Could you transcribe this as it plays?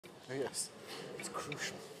Yes, it's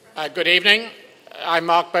crucial. Good evening. I'm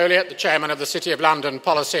Mark Boliot, the Chairman of the City of London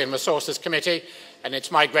Policy and Resources Committee, and it's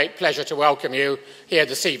my great pleasure to welcome you here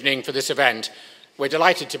this evening for this event. We're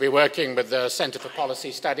delighted to be working with the Centre for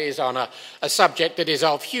Policy Studies on a subject that is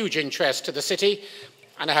of huge interest to the City,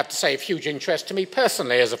 and I have to say of huge interest to me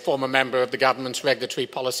personally as a former member of the Government's Regulatory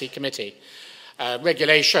Policy Committee.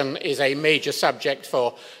 Regulation is a major subject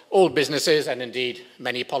for all businesses and indeed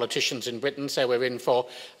many politicians in Britain, so we're in for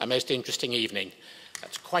a most interesting evening.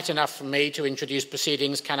 That's quite enough from me to introduce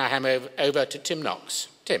proceedings. Can I hand over to Tim Knox?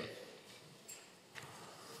 Tim.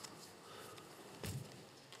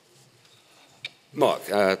 Mark,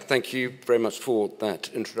 thank you very much for that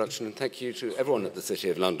introduction, and thank you to everyone at the City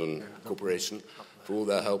of London Corporation for all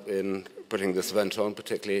their help in putting this event on,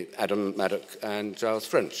 particularly Adam Maddock and Giles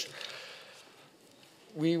French.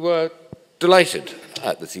 We were delighted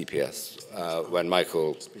at the CPS when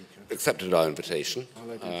Michael accepted our invitation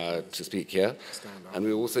to speak here, and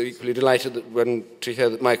we were also equally delighted to hear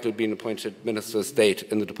that Michael had been appointed Minister of State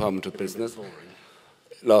in the Department of Business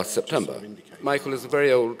last September. Michael is a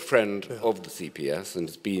very old friend of the CPS and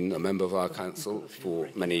has been a member of our council for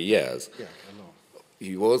many years.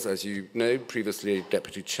 He was, as you know, previously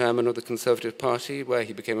Deputy Chairman of the Conservative Party, where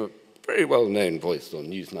he became a very well-known voice on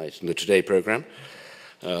Newsnight and the Today programme,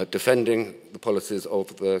 defending the policies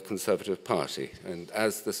of the Conservative Party. And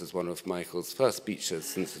as this is one of Michael's first speeches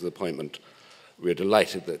since his appointment, we're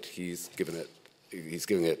delighted that he's giving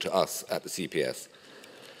it to us at the CPS.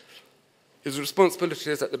 His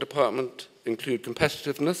responsibilities at the department include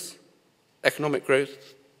competitiveness, economic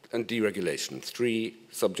growth, and deregulation, three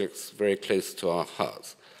subjects very close to our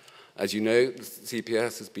hearts. As you know, the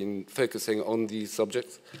CPS has been focusing on these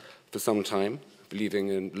subjects for some time, believing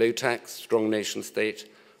in low tax, strong nation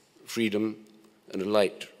state, freedom, and a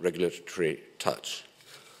light regulatory touch.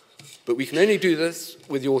 But we can only do this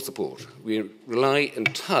with your support. We rely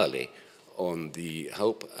entirely on the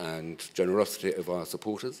help and generosity of our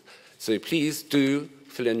supporters. So please do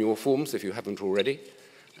fill in your forms if you haven't already.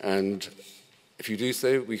 And if you do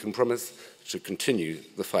so, we can promise to continue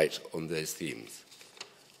the fight on those themes.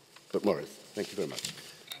 But Maurice, thank you very much.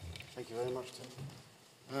 Thank you very much,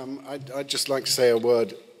 Tim. I'd just like to say a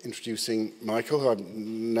word introducing Michael, who I've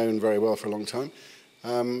known very well for a long time.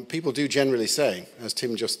 People do generally say, as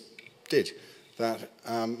Tim just did, that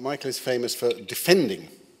Michael is famous for defending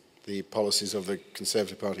the policies of the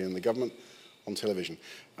Conservative Party and the government on television.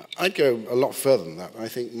 I'd go a lot further than that. I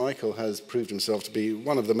think Michael has proved himself to be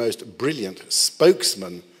one of the most brilliant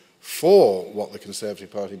spokesmen for what the Conservative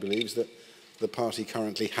Party believes that the party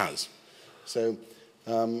currently has. So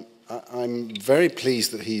I'm very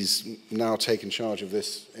pleased that he's now taken charge of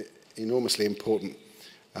this enormously important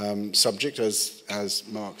subject, as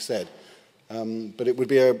Mark said. But it would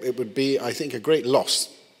be, I think, a great loss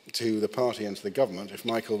to the party and to the government if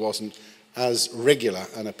Michael wasn't as regular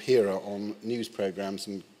an appearer on news programmes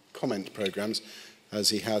and comment programmes as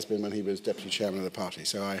he has been when he was Deputy Chairman of the party.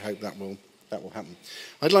 So I hope that will happen.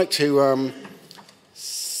 I'd like to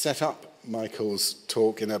set up Michael's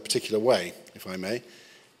talk in a particular way, if I may.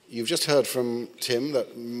 You've just heard from Tim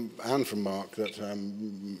and from Mark that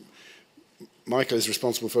Michael is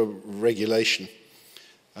responsible for regulation.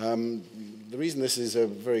 The reason this is a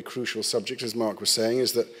very crucial subject, as Mark was saying,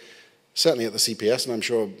 is that certainly at the CPS, and I'm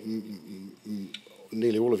sure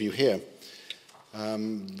nearly all of you here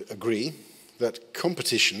agree, that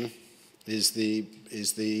competition is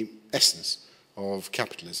the essence of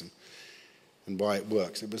capitalism and why it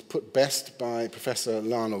works. It was put best by Professor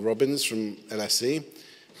Lionel Robbins from LSE,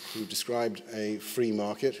 who described a free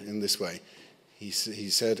market in this way. He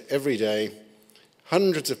said, every day,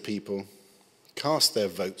 hundreds of people cast their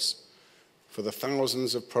votes for the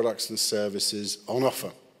thousands of products and services on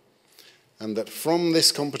offer, and that from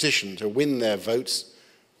this competition to win their votes,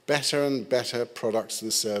 better and better products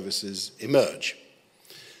and services emerge.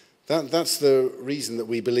 That's the reason that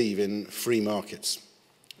we believe in free markets,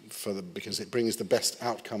 because it brings the best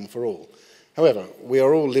outcome for all. However, we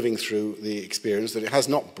are all living through the experience that it has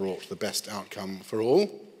not brought the best outcome for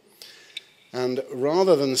all. And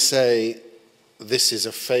rather than say this is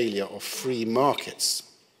a failure of free markets,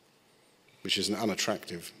 which is an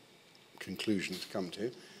unattractive conclusion to come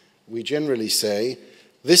to, we generally say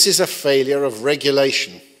this is a failure of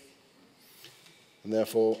regulation. And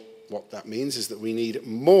therefore, what that means is that we need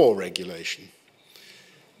more regulation.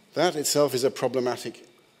 That itself is a problematic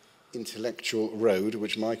intellectual road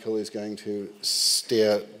which Michael is going to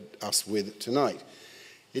steer us with tonight.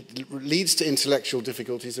 It leads to intellectual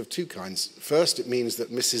difficulties of two kinds. First, it means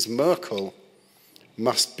that Mrs. Merkel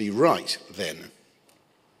must be right then,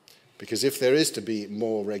 because if there is to be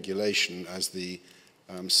more regulation, as the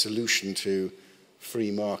solution to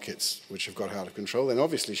free markets which have got out of control, then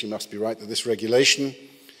obviously she must be right that this regulation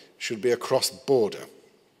should be across border,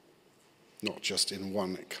 not just in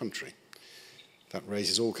one country. That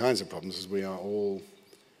raises all kinds of problems, as we are all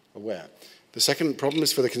aware. The second problem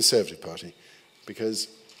is for the Conservative Party, because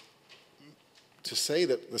to say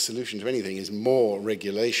that the solution to anything is more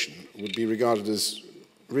regulation would be regarded as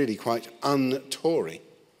really quite un-Tory.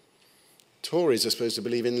 Tories are supposed to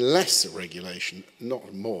believe in less regulation,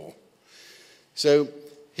 not more. So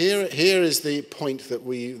here is the point that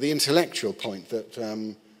the intellectual point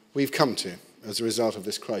that we've come to as a result of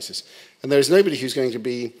this crisis. And there is nobody who's going to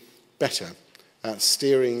be better at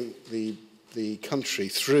steering the country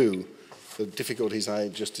through the difficulties I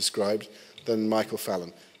just described than Michael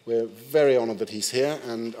Fallon. We're very honoured that he's here,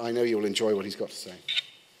 and I know you'll enjoy what he's got to say.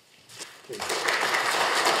 Please.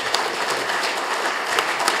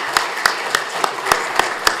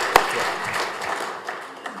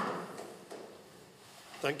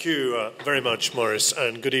 Thank you very much, Maurice,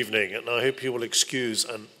 and good evening. And I hope you will excuse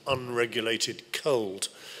an unregulated cold.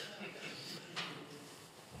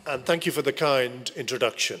 And thank you for the kind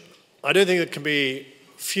introduction. I don't think there can be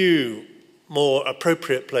few more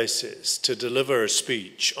appropriate places to deliver a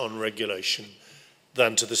speech on regulation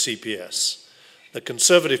than to the CPS. The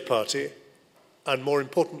Conservative Party, and more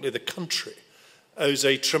importantly the country, owes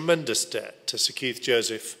a tremendous debt to Sir Keith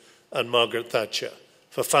Joseph and Margaret Thatcher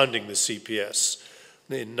for founding the CPS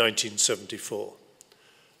in 1974.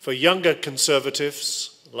 For younger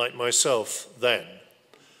Conservatives, like myself then,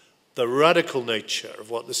 the radical nature of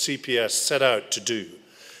what the CPS set out to do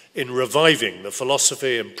in reviving the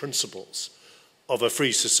philosophy and principles of a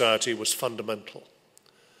free society was fundamental.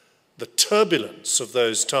 The turbulence of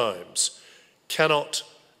those times cannot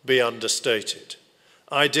be understated.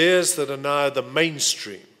 Ideas that are now the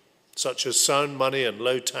mainstream, such as sound money and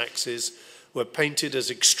low taxes, were painted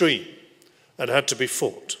as extreme and had to be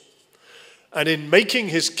fought. And in making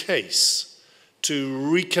his case to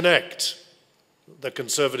reconnect the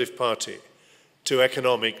Conservative Party to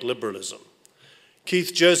economic liberalism,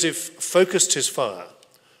 Keith Joseph focused his fire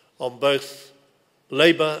on both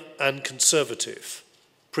Labour and Conservative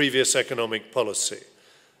previous economic policy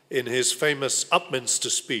in his famous Upminster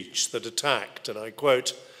speech that attacked, and I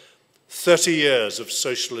quote, 30 years of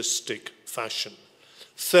socialistic fashion,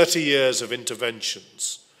 30 years of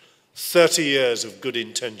interventions, 30 years of good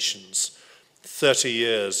intentions, 30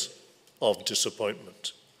 years of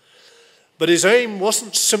disappointment. But his aim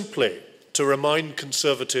wasn't simply to remind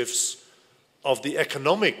Conservatives of the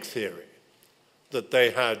economic theory that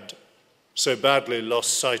they had so badly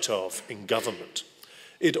lost sight of in government.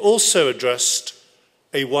 It also addressed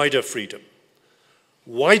a wider freedom,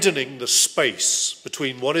 widening the space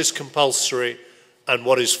between what is compulsory and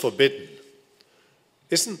what is forbidden.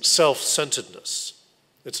 Isn't self-centeredness.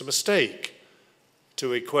 It's a mistake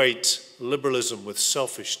to equate liberalism with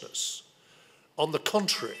selfishness. On the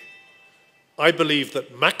contrary, I believe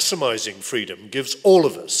that maximizing freedom gives all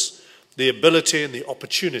of us the ability and the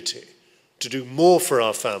opportunity to do more for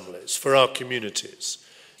our families, for our communities.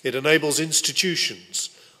 It enables institutions,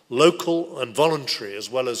 local and voluntary as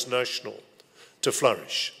well as national, to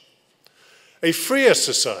flourish. A freer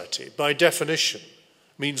society, by definition,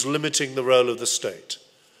 means limiting the role of the state.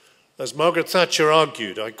 As Margaret Thatcher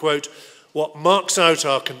argued, I quote, "What marks out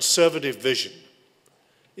our conservative vision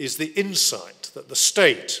is the insight that the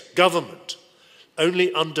state, government, only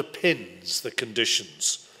underpins the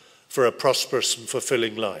conditions for a prosperous and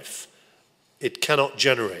fulfilling life. It cannot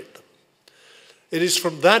generate them." It is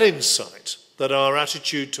from that insight that our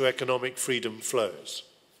attitude to economic freedom flows.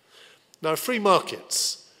 Now, free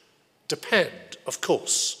markets depend, of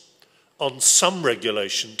course, on some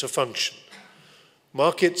regulation to function.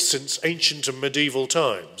 Markets since ancient and medieval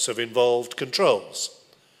times have involved controls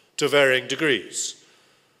to varying degrees.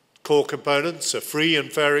 Core components are free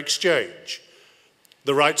and fair exchange,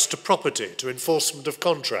 the rights to property, to enforcement of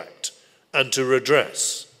contract, and to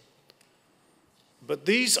redress. But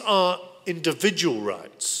these are individual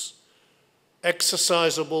rights,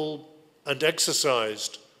 exercisable and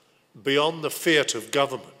exercised beyond the fiat of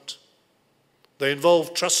government. They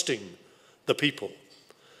involve trusting the people.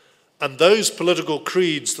 And those political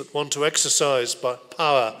creeds that want to exercise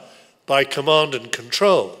power by command and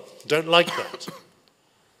control don't like that.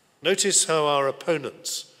 Notice how our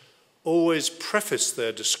opponents always preface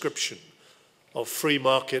their description of free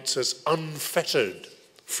markets as unfettered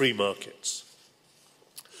free markets.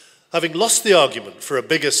 Having lost the argument for a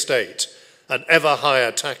bigger state and ever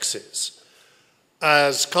higher taxes,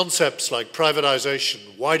 as concepts like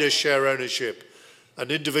privatization, wider share ownership, and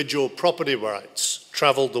individual property rights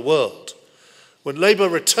traveled the world, When Labour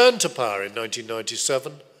returned to power in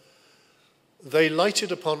 1997, they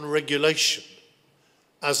lighted upon regulation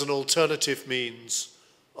as an alternative means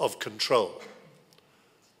of control.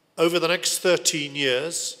 Over the next 13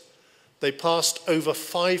 years, they passed over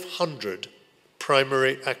 500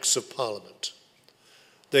 primary acts of parliament.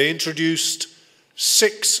 They introduced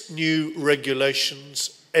 6 new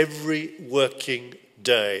regulations every working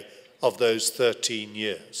day of those 13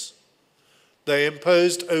 years. They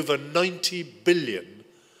imposed over 90 billion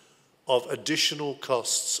of additional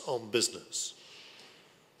costs on business.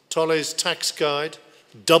 Tolle's tax guide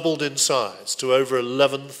doubled in size to over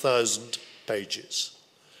 11,000 pages.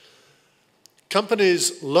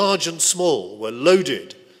 Companies large and small were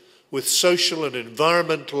loaded with social and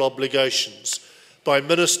environmental obligations by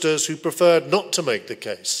ministers who preferred not to make the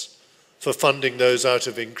case for funding those out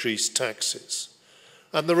of increased taxes.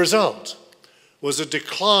 And the result was a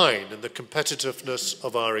decline in the competitiveness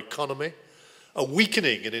of our economy, a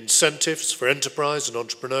weakening in incentives for enterprise and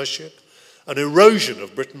entrepreneurship, an erosion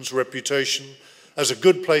of Britain's reputation as a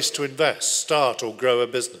good place to invest, start or grow a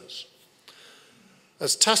business.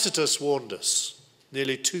 As Tacitus warned us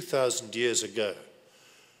nearly 2,000 years ago,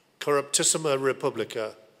 corruptissima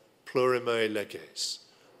republica plurime leges.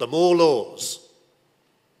 The more laws,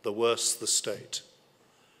 the worse the state.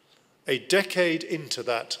 A decade into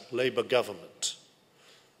that Labour government,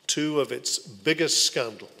 2 of its biggest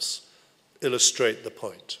scandals illustrate the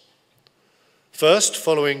point. First,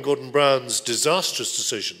 following Gordon Brown's disastrous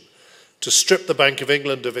decision to strip the Bank of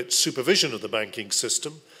England of its supervision of the banking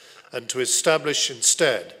system and to establish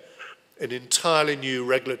instead an entirely new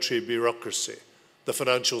regulatory bureaucracy, the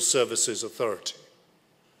Financial Services Authority.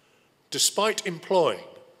 Despite employing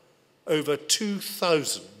over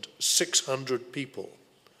 2,600 people,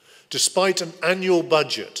 despite an annual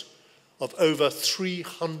budget of over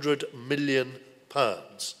 £300 million,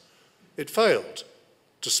 it failed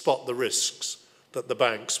to spot the risks that the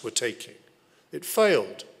banks were taking. It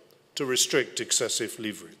failed to restrict excessive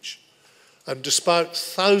leverage. And despite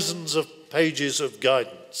thousands of pages of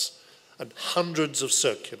guidance and hundreds of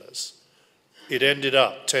circulars, it ended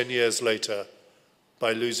up 10 years later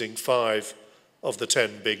by losing 5 of the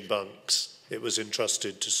 10 big banks it was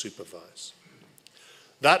entrusted to supervise.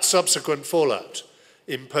 That subsequent fallout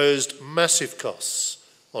imposed massive costs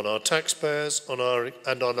on our taxpayers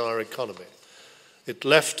and on our economy. It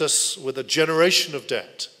left us with a generation of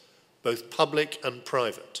debt, both public and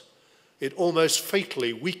private. It almost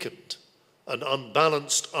fatally weakened and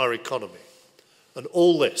unbalanced our economy. And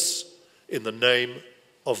all this in the name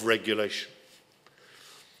of regulation.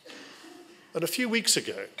 And a few weeks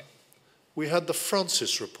ago, we had the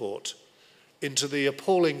Francis report into the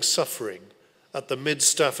appalling suffering at the Mid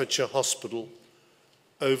Staffordshire Hospital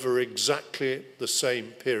over exactly the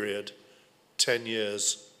same period, 10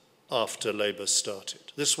 years after Labour started.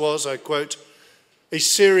 This was, I quote, a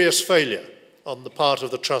serious failure on the part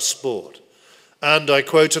of the Trust's board, and, I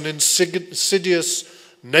quote, an insidious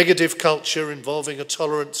negative culture involving a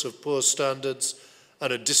tolerance of poor standards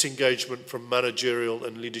and a disengagement from managerial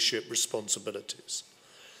and leadership responsibilities.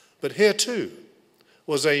 But here too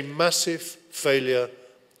was a massive failure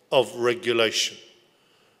of regulation.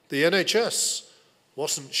 The NHS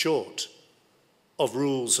wasn't short of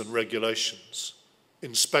rules and regulations,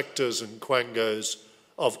 inspectors and quangos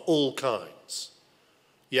of all kinds.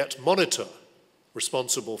 Yet Monitor,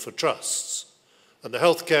 responsible for trusts, and the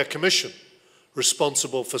Healthcare Commission,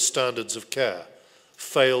 responsible for standards of care,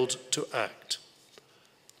 failed to act.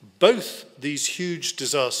 Both these huge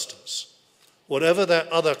disasters, whatever their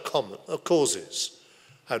other causes,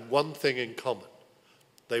 had one thing in common.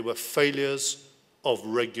 They were failures of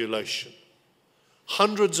regulation.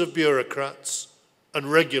 Hundreds of bureaucrats and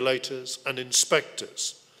regulators and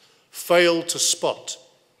inspectors failed to spot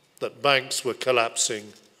that banks were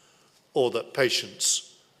collapsing or that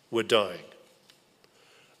patients were dying.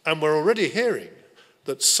 And we're already hearing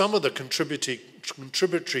that some of the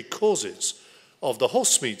contributory causes of the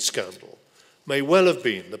horsemeat scandal may well have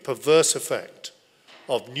been the perverse effect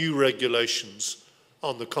of new regulations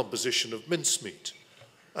on the composition of mincemeat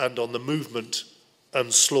and on the movement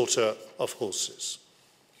and slaughter of horses.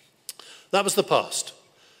 That was the past.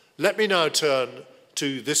 Let me now turn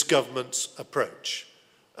to this government's approach.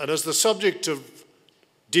 And as the subject of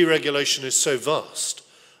deregulation is so vast,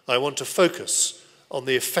 I want to focus on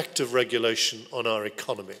the effect of regulation on our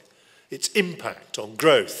economy, its impact on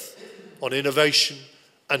growth, on innovation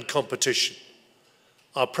and competition,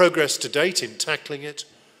 our progress to date in tackling it,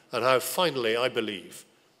 and how finally, I believe,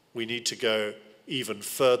 we need to go even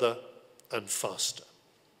further and faster.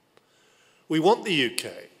 We want the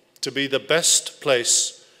UK to be the best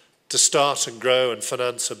place to start and grow and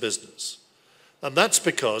finance a business. And that's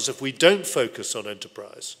because if we don't focus on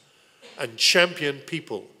enterprise and champion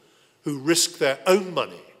people who risk their own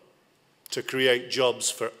money to create jobs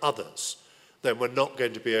for others, then we're not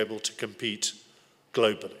going to be able to compete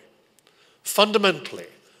globally. Fundamentally,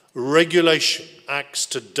 regulation acts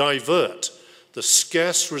to divert the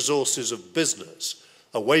scarce resources of business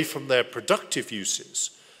away from their productive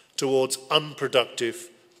uses towards unproductive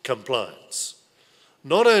compliance.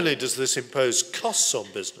 Not only does this impose costs on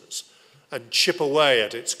business and chip away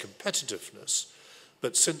at its competitiveness,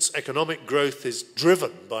 but since economic growth is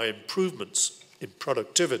driven by improvements in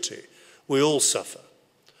productivity, we all suffer.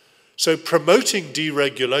 So promoting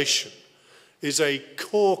deregulation is a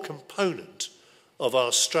core component of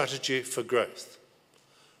our strategy for growth.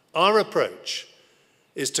 Our approach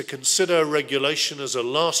is to consider regulation as a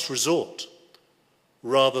last resort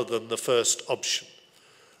rather than the first option.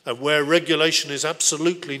 And where regulation is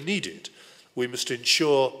absolutely needed, we must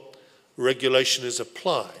ensure regulation is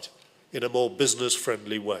applied in a more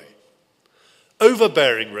business-friendly way.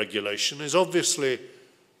 Overbearing regulation is obviously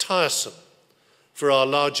tiresome for our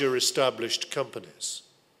larger established companies,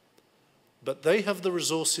 but they have the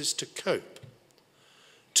resources to cope.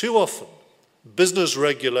 Too often, business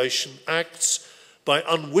regulation acts by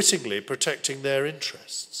unwittingly protecting their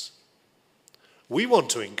interests. We want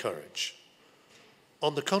to encourage,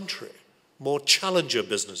 on the contrary, more challenger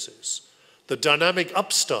businesses, the dynamic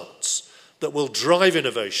upstarts that will drive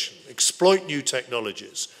innovation, exploit new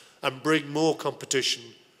technologies, and bring more competition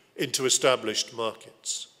into established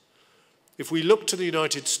markets. If we look to the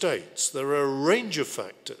United States, there are a range of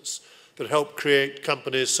factors that help create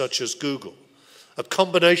companies such as Google, a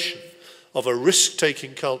combination of a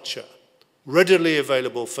risk-taking culture, readily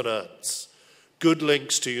available finance, good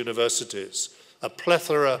links to universities, a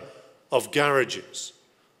plethora of garages,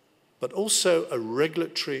 but also a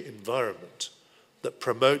regulatory environment that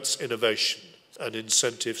promotes innovation and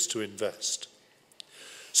incentives to invest.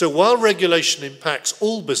 So while regulation impacts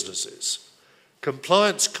all businesses,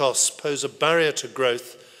 compliance costs pose a barrier to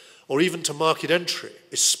growth or even to market entry,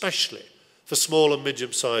 especially for small and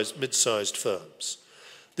mid-sized firms.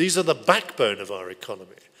 These are the backbone of our economy,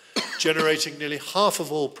 generating nearly half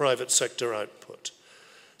of all private sector output.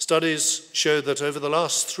 Studies show that over the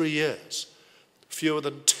last 3 years, fewer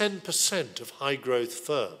than 10% of high-growth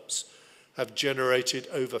firms have generated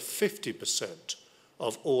over 50%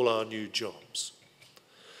 of all our new jobs.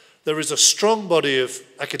 There is a strong body of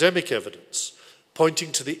academic evidence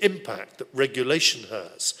pointing to the impact that regulation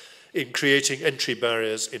has in creating entry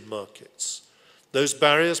barriers in markets. Those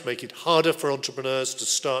barriers make it harder for entrepreneurs to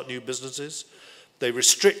start new businesses, they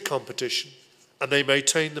restrict competition, and they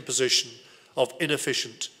maintain the position of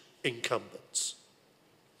inefficient incumbents.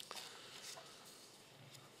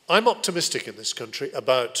 I'm optimistic in this country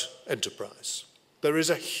about enterprise. There is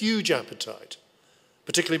a huge appetite,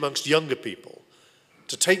 particularly amongst younger people,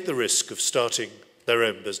 to take the risk of starting their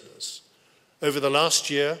own business. Over the last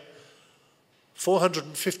year,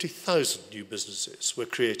 450,000 new businesses were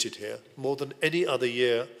created here, more than any other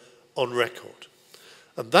year on record.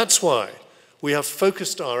 And that's why we have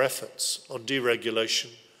focused our efforts on deregulation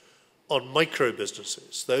on micro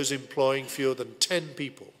businesses, those employing fewer than 10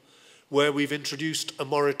 people, where we've introduced a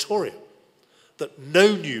moratorium that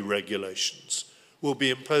no new regulations will be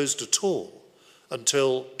imposed at all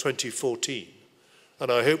until 2014.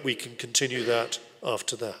 And I hope we can continue that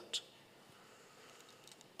after that.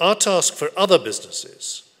 Our task for other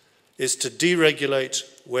businesses is to deregulate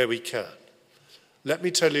where we can. Let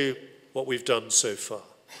me tell you what we've done so far.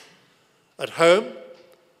 At home,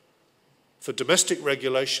 for domestic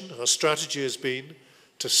regulation, our strategy has been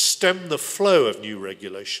to stem the flow of new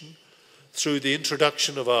regulation through the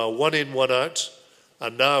introduction of our one-in, one-out,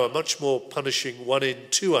 and now a much more punishing one-in,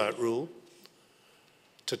 two-out rule,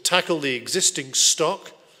 to tackle the existing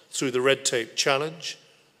stock through the red tape challenge,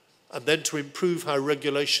 and then to improve how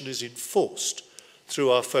regulation is enforced through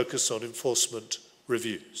our focus on enforcement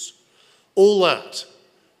reviews. All that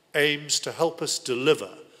aims to help us deliver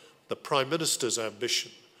the Prime Minister's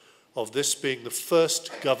ambition of this being the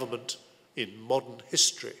first government in modern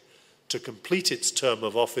history to complete its term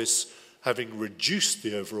of office having reduced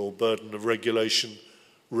the overall burden of regulation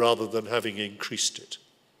rather than having increased it.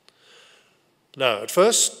 Now, at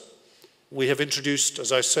first, we have introduced,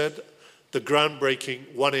 as I said, the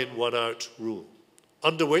groundbreaking one-in, one-out rule,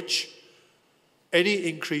 under which any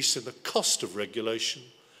increase in the cost of regulation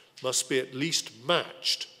must be at least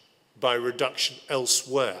matched by reduction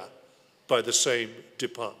elsewhere by the same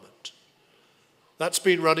department. That's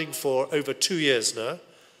been running for over 2 years now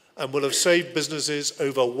and will have saved businesses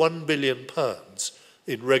over £1 billion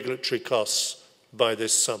in regulatory costs by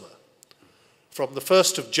this summer. From the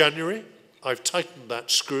 1st of January, I've tightened that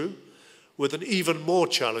screw with an even more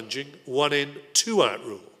challenging 1 in, 2 out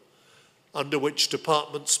rule, under which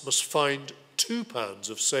departments must find £2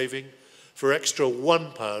 of saving for extra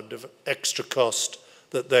 £1 of extra cost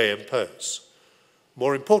that they impose.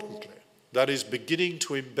 More importantly, that is beginning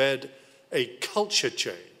to embed a culture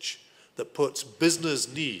change that puts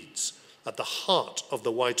business needs at the heart of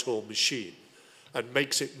the Whitehall machine and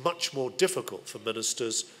makes it much more difficult for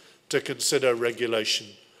ministers to consider regulation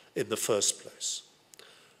in the first place.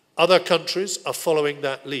 Other countries are following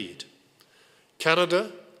that lead.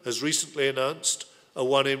 Canada has recently announced a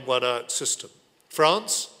 1 in, 1 out system.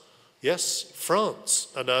 France, yes, France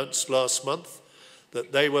announced last month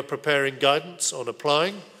that they were preparing guidance on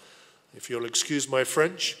applying, if you'll excuse my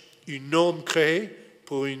French, une norme créée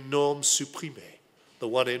pour une norme supprimée, the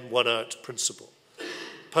 1 in, 1 out principle.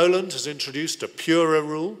 Poland has introduced a purer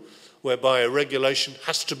rule whereby a regulation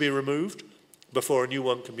has to be removed before a new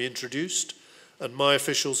one can be introduced, and my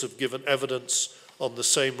officials have given evidence on the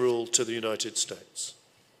same rule to the United States.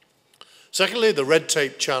 Secondly, the red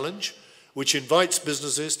tape challenge, which invites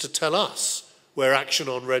businesses to tell us where action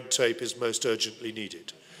on red tape is most urgently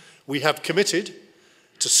needed. We have committed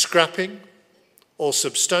to scrapping or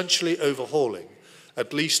substantially overhauling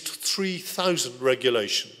at least 3,000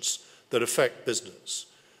 regulations that affect business,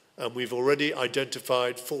 and we've already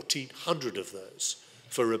identified 1,400 of those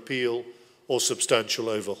for repeal or substantial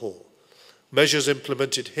overhaul. Measures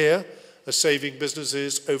implemented here are saving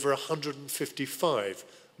businesses over £155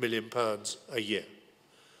 million a year.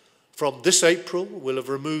 From this April, we'll have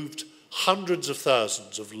removed hundreds of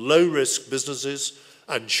thousands of low-risk businesses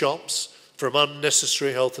and shops from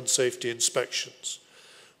unnecessary health and safety inspections.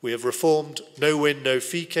 We have reformed no-win,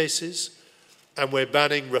 no-fee cases, and we're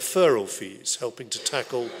banning referral fees, helping to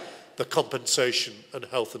tackle the compensation and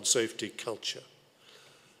health and safety culture.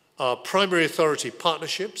 Our primary authority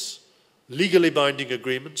partnerships, legally binding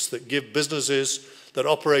agreements that give businesses that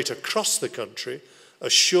operate across the country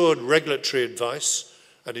assured regulatory advice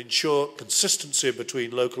and ensure consistency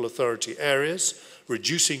between local authority areas,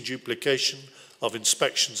 reducing duplication of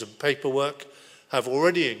inspections and paperwork, have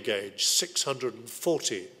already engaged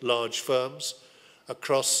 640 large firms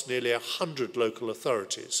across nearly 100 local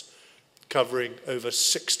authorities, covering over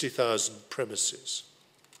 60,000 premises.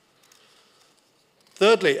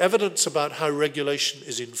 Thirdly, evidence about how regulation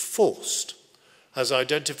is enforced has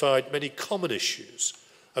identified many common issues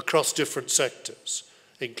across different sectors,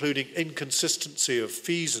 including inconsistency of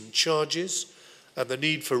fees and charges and the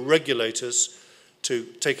need for regulators to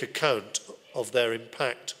take account of their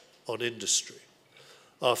impact on industry.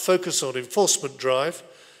 Our focus on enforcement drive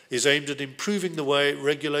is aimed at improving the way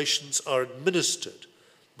regulations are administered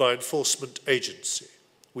by enforcement agency.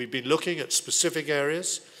 We've been looking at specific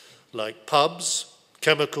areas like pubs,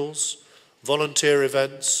 chemicals, volunteer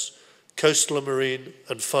events, coastal and marine,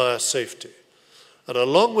 and fire safety. And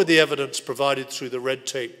along with the evidence provided through the Red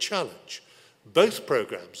Tape Challenge, both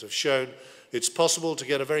programs have shown it's possible to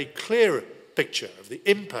get a very clear picture of the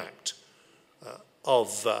impact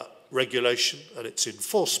of regulation and its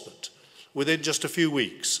enforcement within just a few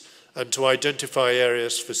weeks, and to identify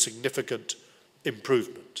areas for significant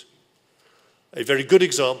improvement. A very good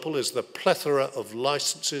example is the plethora of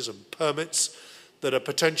licenses and permits that are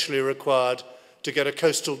potentially required to get a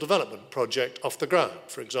coastal development project off the ground.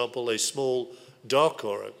 For example, a small dock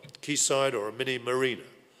or a quayside or a mini marina.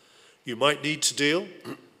 You might need to deal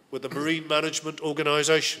with the Marine Management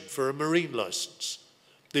Organisation for a marine licence,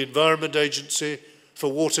 the Environment Agency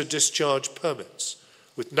for water discharge permits,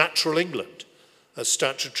 with Natural England as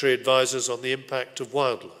statutory advisors on the impact of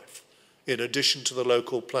wildlife, in addition to the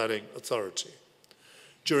local planning authority.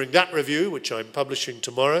 During that review, which I'm publishing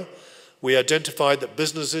tomorrow, we identified that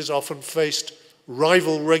businesses often faced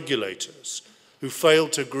rival regulators who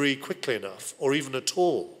failed to agree quickly enough, or even at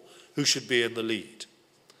all, who should be in the lead.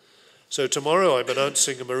 So tomorrow I'm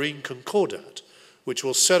announcing a Marine Concordat, which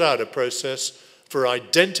will set out a process for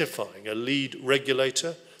identifying a lead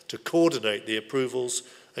regulator to coordinate the approvals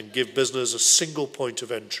and give business a single point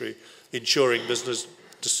of entry, ensuring business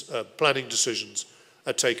planning decisions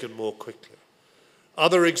are taken more quickly.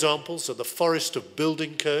 Other examples are the forest of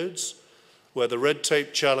building codes, where the Red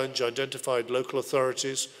Tape Challenge identified local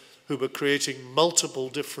authorities who were creating multiple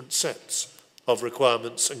different sets of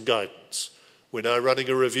requirements and guidance. We're now running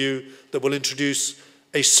a review that will introduce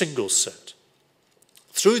a single set.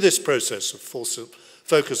 Through this process of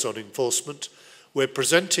focus on enforcement, we're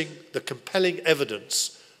presenting the compelling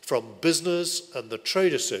evidence from business and the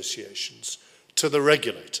trade associations to the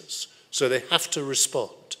regulators, so they have to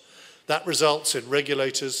respond. That results in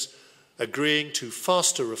regulators agreeing to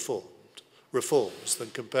faster reforms than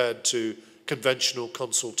compared to conventional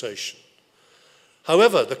consultation.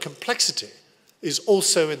 However, the complexity is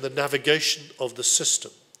also in the navigation of the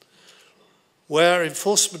system. Where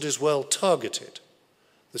enforcement is well targeted,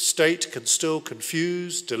 the state can still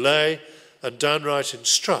confuse, delay, and downright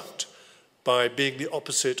instruct by being the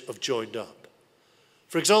opposite of joined up.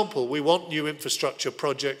 For example, we want new infrastructure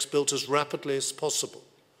projects built as rapidly as possible,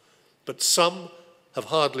 but some have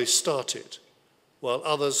hardly started, while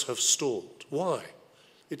others have stalled. Why?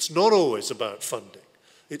 It's not always about funding.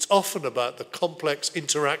 It's often about the complex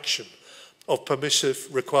interaction of permissive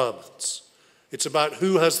requirements. It's about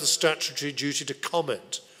who has the statutory duty to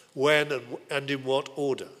comment, when and in what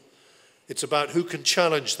order. It's about who can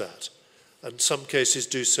challenge that, and in some cases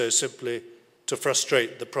do so simply to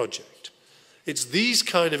frustrate the project. It's these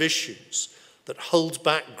kind of issues that hold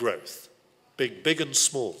back growth, big and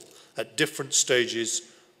small, at different stages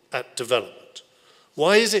at development.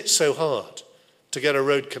 Why is it so hard to get a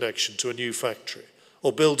road connection to a new factory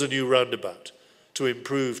or build a new roundabout to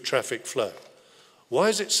improve traffic flow? Why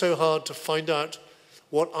is it so hard to find out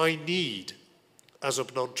what I need as an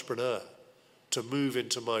entrepreneur to move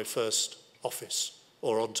into my first office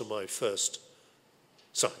or onto my first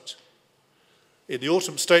site? In the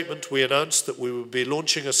autumn statement, we announced that we would be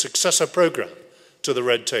launching a successor programme to the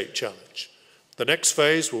Red Tape Challenge. The next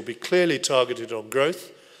phase will be clearly targeted on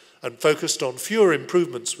growth and focused on fewer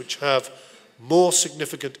improvements which have more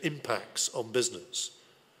significant impacts on business.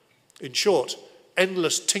 In short,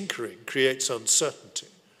 endless tinkering creates uncertainty,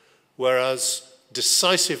 whereas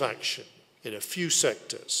decisive action in a few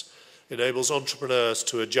sectors enables entrepreneurs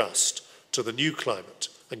to adjust to the new climate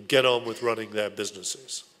and get on with running their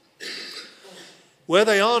businesses. Where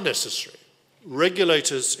they are necessary,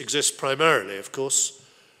 regulators exist primarily, of course,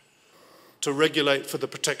 to regulate for the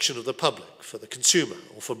protection of the public, for the consumer,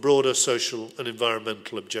 or for broader social and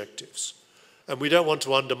environmental objectives. And we don't want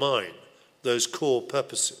to undermine those core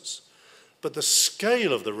purposes. But the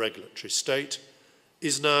scale of the regulatory state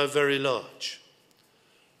is now very large.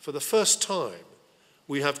 For the first time,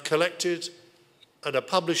 we have collected and are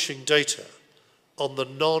publishing data on the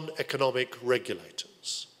non-economic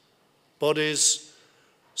regulators, bodies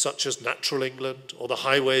such as Natural England or the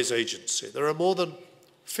Highways Agency. There are more than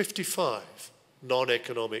 55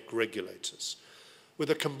 non-economic regulators with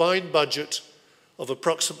a combined budget of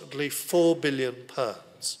approximately £4 billion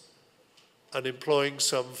and employing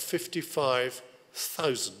some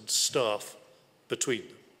 55,000 staff between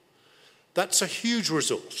them. That's a huge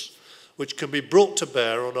resource which can be brought to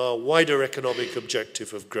bear on our wider economic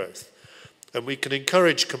objective of growth, and we can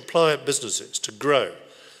encourage compliant businesses to grow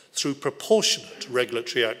through proportionate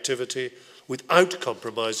regulatory activity without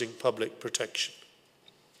compromising public protection.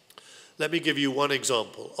 Let me give you one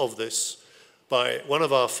example of this by one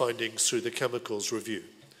of our findings through the chemicals review.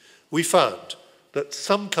 We found that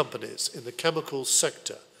some companies in the chemicals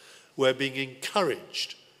sector were being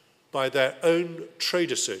encouraged by their own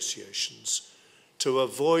trade associations to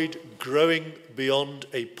avoid growing beyond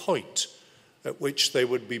a point at which they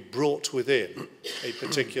would be brought within a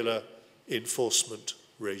particular enforcement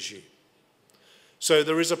regime. So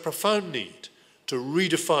there is a profound need to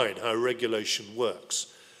redefine how regulation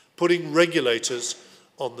works, putting regulators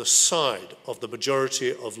on the side of the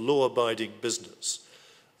majority of law-abiding business.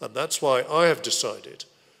 And that's why I have decided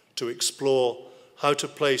to explore how to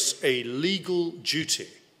place a legal duty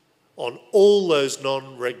on all those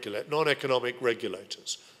non-economic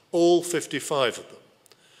regulators, all 55 of them,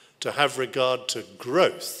 to have regard to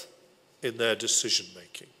growth in their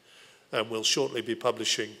decision-making. And we'll shortly be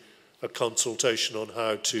publishing a consultation on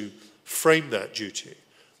how to frame that duty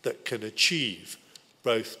that can achieve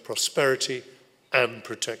both prosperity and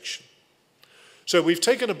protection. So we've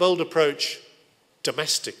taken a bold approach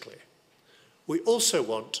domestically. We also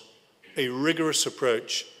want a rigorous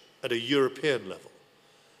approach at a European level,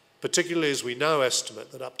 particularly as we now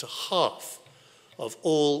estimate that up to half of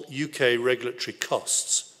all UK regulatory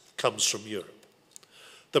costs comes from Europe.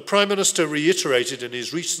 The Prime Minister reiterated in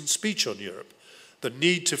his recent speech on Europe the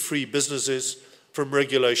need to free businesses from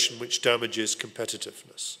regulation which damages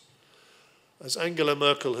competitiveness. As Angela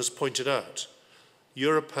Merkel has pointed out,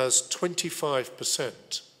 Europe has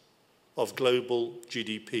 25% of global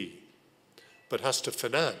GDP, but has to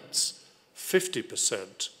finance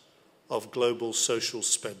 50% of global social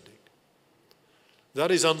spending.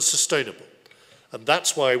 That is unsustainable, and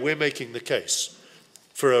that's why we're making the case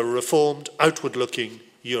for a reformed, outward-looking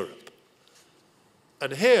Europe.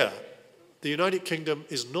 And here, the United Kingdom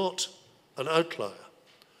is not an outlier.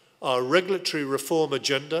 Our regulatory reform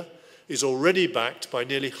agenda is already backed by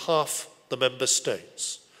nearly half the member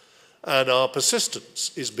states, and our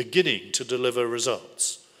persistence is beginning to deliver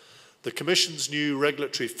results. The Commission's new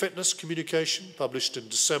regulatory fitness communication, published in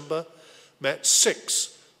December, met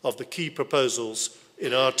 6 of the key proposals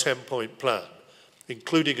in our 10-point plan,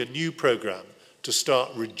 including a new programme to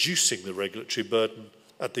start reducing the regulatory burden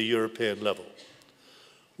at the European level.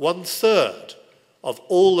 1/3 of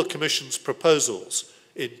all the Commission's proposals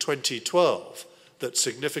in 2012 that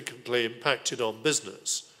significantly impacted on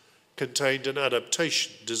business contained an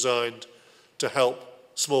adaptation designed to help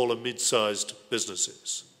small and mid-sized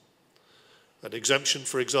businesses. An exemption,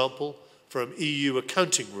 for example, from EU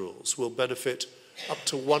accounting rules will benefit up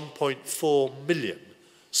to 1.4 million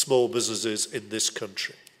small businesses in this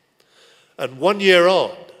country. And 1 year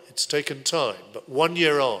on, it's taken time, but 1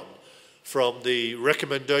 year on from the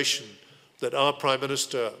recommendation that our Prime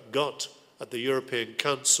Minister got at the European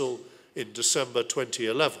Council in December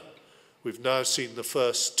 2011, we've now seen the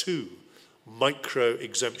first 2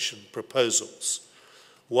 micro-exemption proposals,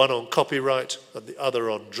 one on copyright and the other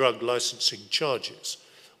on drug licensing charges,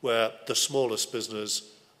 where the smallest business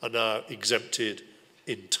are now exempted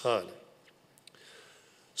entirely.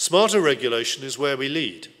 Smarter regulation is where we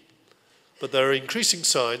lead, but there are increasing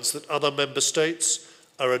signs that other member states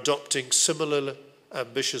are adopting similar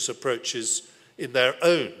ambitious approaches in their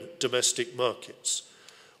own domestic markets.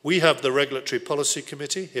 We have the Regulatory Policy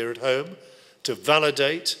Committee here at home to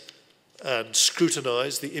validate and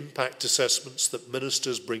scrutinise the impact assessments that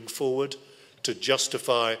ministers bring forward to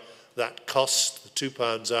justify that cost, the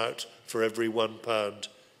 £2 out for every £1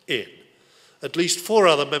 in. At least 4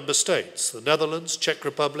 other member states, the Netherlands, Czech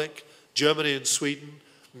Republic, Germany and Sweden,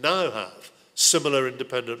 now have similar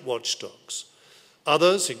independent watchdogs.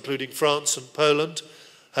 Others, including France and Poland,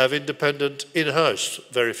 have independent in-house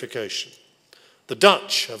verification. The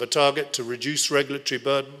Dutch have a target to reduce regulatory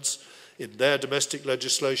burdens in their domestic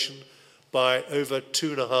legislation by over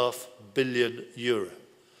 €2.5 billion.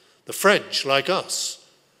 The French, like us,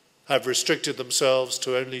 have restricted themselves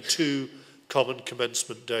to only 2 common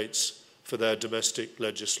commencement dates for their domestic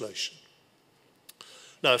legislation.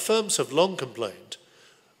 Now, firms have long complained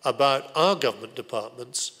about our government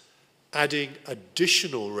departments adding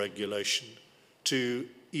additional regulation to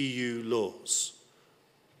EU laws,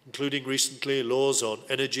 including recently laws on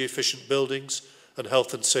energy-efficient buildings and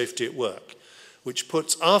health and safety at work, which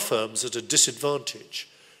puts our firms at a disadvantage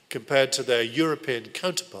compared to their European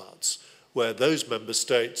counterparts, where those member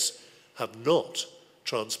states have not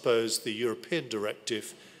transposed the European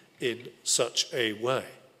directive in such a way.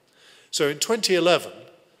 So in 2011,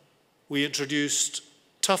 we introduced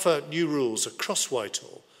tougher new rules across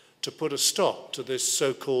Whitehall to put a stop to this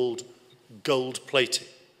so-called gold plating.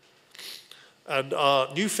 And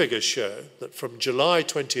our new figures show that from July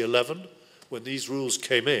 2011, when these rules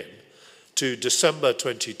came in, to December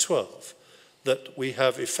 2012, that we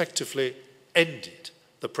have effectively ended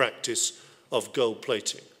the practice of gold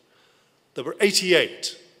plating. There were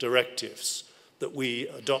 88 directives that we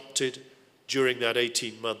adopted during that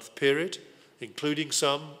 18-month period, including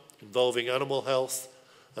some involving animal health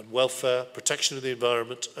and welfare, protection of the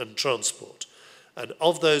environment and transport. And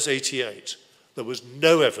of those 88, there was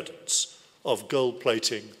no evidence of gold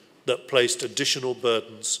plating that placed additional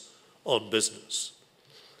burdens on business.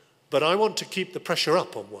 But I want to keep the pressure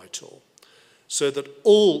up on Whitehall so that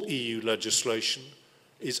all EU legislation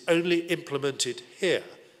is only implemented here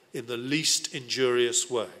in the least injurious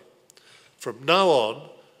way. From now on,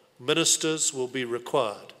 ministers will be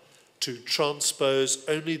required to transpose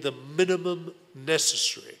only the minimum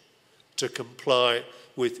necessary to comply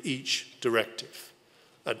with each directive.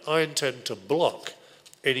 And I intend to block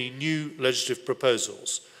any new legislative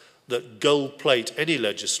proposals that gold plate any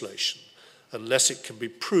legislation unless it can be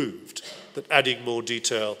proved that adding more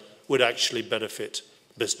detail would actually benefit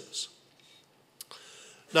business.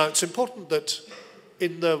 Now, it's important that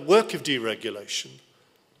in the work of deregulation,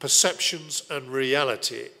 perceptions and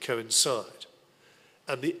reality coincide.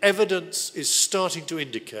 And the evidence is starting to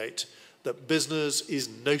indicate that business is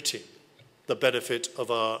noting the benefit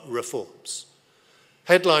of our reforms.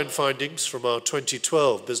 Headline findings from our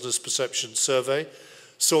 2012 Business Perception Survey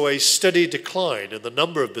saw a steady decline in the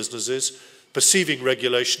number of businesses perceiving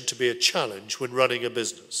regulation to be a challenge when running a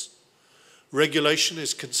business. Regulation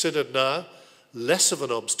is considered now less of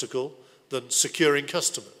an obstacle than securing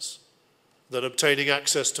customers, than obtaining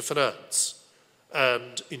access to finance,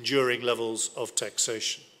 and enduring levels of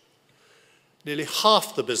taxation. Nearly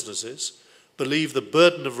half the businesses believe the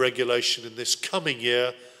burden of regulation in this coming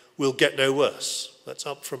year will get no worse. That's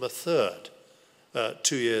up from 1/3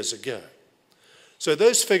 2 years ago. So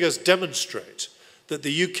those figures demonstrate that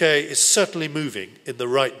the UK is certainly moving in the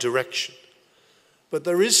right direction. But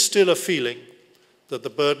there is still a feeling that the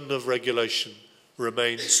burden of regulation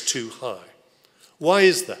remains too high. Why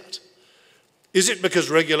is that? Is it because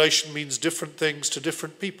regulation means different things to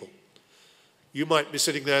different people? You might be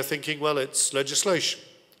sitting there thinking, well, it's legislation.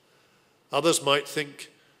 Others might think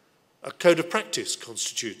a code of practice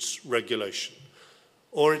constitutes regulation,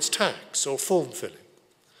 or it's tax or form filling.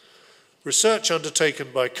 Research undertaken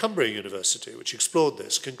by Cumbria University, which explored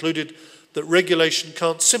this, concluded that regulation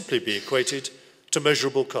can't simply be equated to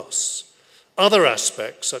measurable costs. Other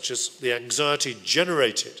aspects, such as the anxiety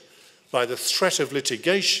generated by the threat of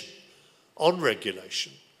litigation on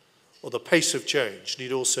regulation or the pace of change,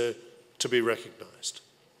 need also to be recognised.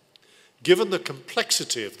 Given the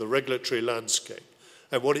complexity of the regulatory landscape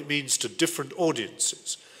and what it means to different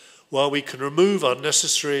audiences, while we can remove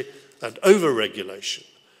unnecessary and over-regulation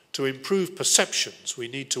to improve perceptions, we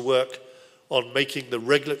need to work on making the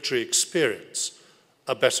regulatory experience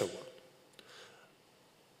a better one.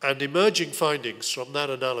 And emerging findings from that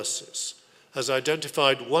analysis has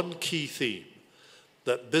identified one key theme,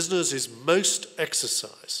 that business is most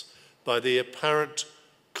exercised by the apparent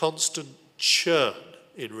constant churn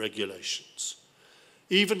in regulations.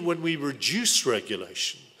 Even when we reduce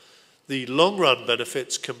regulation, the long-run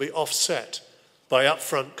benefits can be offset by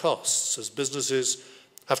upfront costs as businesses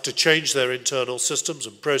have to change their internal systems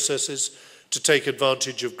and processes to take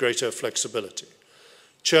advantage of greater flexibility.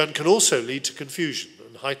 Churn can also lead to confusion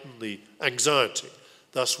and heighten the anxiety,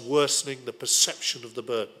 thus worsening the perception of the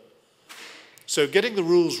burden. So getting the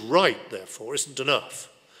rules right, therefore, isn't enough.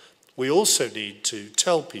 We also need to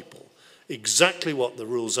tell people exactly what the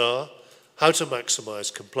rules are, how to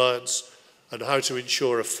maximise compliance, and how to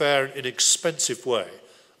ensure a fair and inexpensive way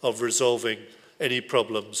of resolving any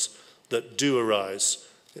problems that do arise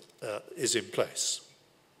is in place.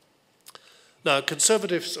 Now,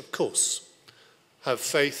 Conservatives, of course, have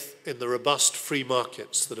faith in the robust free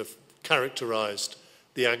markets that have characterised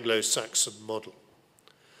the Anglo-Saxon model.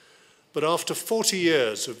 But after 40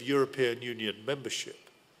 years of European Union membership,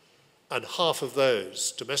 and half of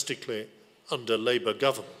those domestically under Labour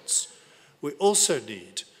governments, we also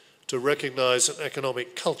need to recognise an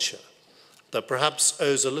economic culture that perhaps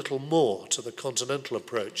owes a little more to the continental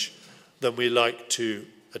approach than we like to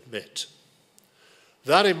admit.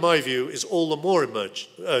 That, in my view, is all the more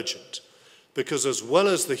urgent because as well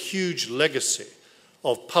as the huge legacy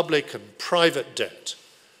of public and private debt,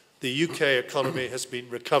 the UK economy has been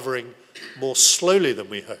recovering more slowly than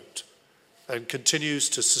we hoped and continues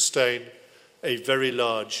to sustain a very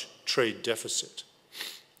large trade deficit.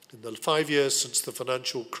 In the 5 years since the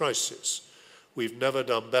financial crisis, we've never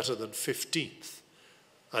done better than 15th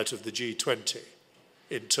out of the G20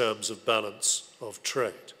 in terms of balance of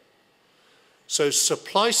trade. So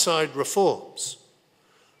supply-side reforms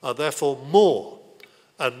are therefore more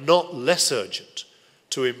and not less urgent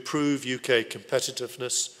to improve UK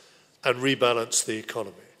competitiveness and rebalance the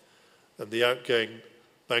economy. And the outgoing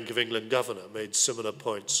Bank of England governor made similar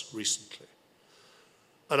points recently.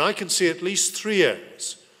 And I can see at least 3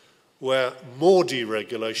 areas where more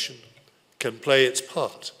deregulation can play its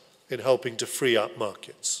part in helping to free up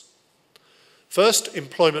markets. First,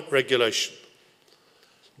 employment regulation.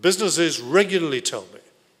 Businesses regularly tell me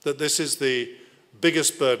that this is the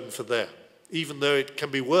biggest burden for them, even though it can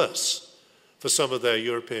be worse for some of their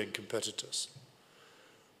European competitors.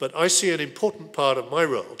 But I see an important part of my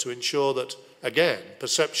role to ensure that, again,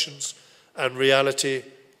 perceptions and reality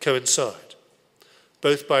coincide,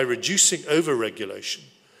 both by reducing over-regulation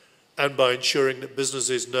and by ensuring that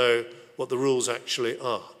businesses know what the rules actually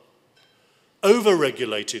are.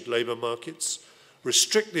 Over-regulated labour markets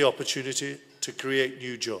restrict the opportunity to create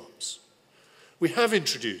new jobs. We have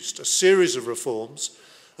introduced a series of reforms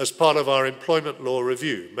as part of our employment law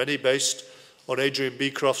review, many based on Adrian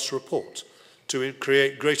Beecroft's report, to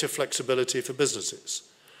create greater flexibility for businesses.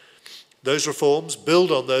 Those reforms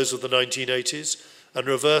build on those of the 1980s and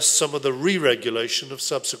reverse some of the re-regulation of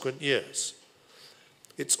subsequent years.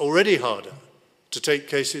 It's already harder to take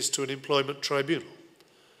cases to an employment tribunal,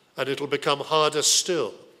 and it'll become harder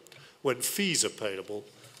still when fees are payable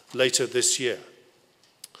later this year.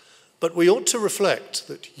 But we ought to reflect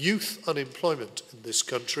that youth unemployment in this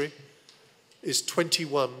country is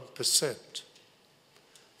 21%.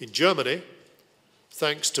 In Germany,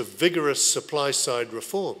 thanks to vigorous supply-side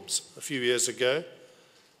reforms a few years ago,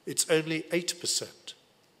 it's only 8%.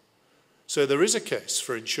 So there is a case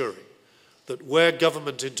for ensuring that where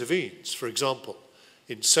government intervenes, for example,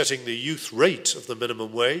 in setting the youth rate of the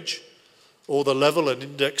minimum wage or the level and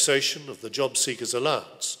indexation of the job seekers'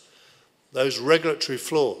 allowance, those regulatory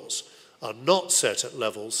flaws are not set at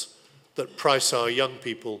levels that price our young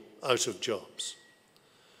people out of jobs.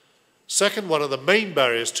 Second, one of the main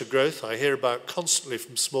barriers to growth I hear about constantly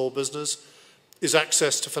from small business is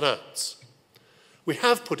access to finance. We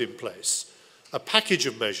have put in place a package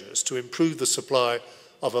of measures to improve the supply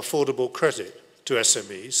of affordable credit to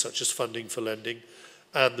SMEs, such as funding for lending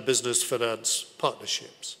and the business finance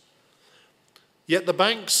partnerships. Yet the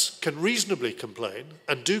banks can reasonably complain,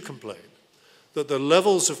 and do complain, that the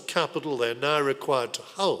levels of capital they're now required to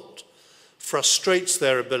hold frustrates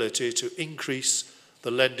their ability to increase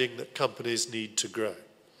the lending that companies need to grow.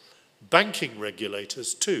 Banking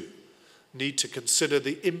regulators, too, need to consider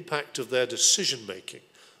the impact of their decision-making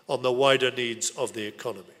on the wider needs of the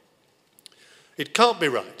economy. It can't be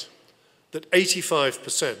right that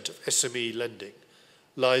 85% of SME lending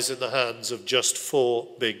lies in the hands of just 4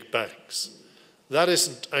 big banks. That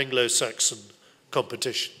isn't Anglo-Saxon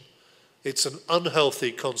competition. It's an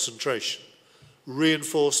unhealthy concentration,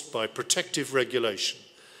 reinforced by protective regulation,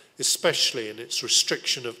 especially in its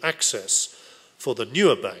restriction of access for the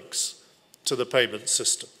newer banks to the payment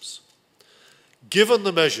systems. Given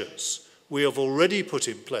the measures we have already put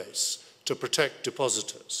in place to protect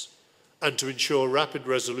depositors and to ensure rapid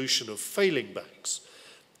resolution of failing banks,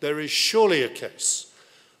 there is surely a case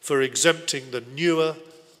for exempting the newer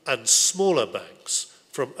and smaller banks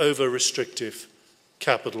from over-restrictive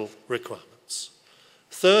capital requirements.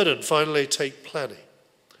 Third and finally, take planning.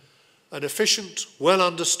 An efficient,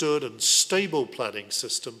 well-understood and stable planning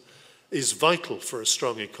system is vital for a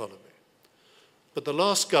strong economy. But the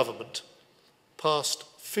last government passed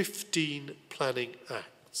 15 planning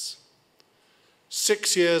acts.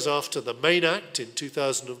 6 years after the main act in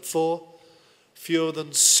 2004, fewer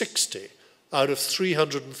than 60 out of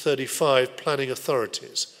 335 planning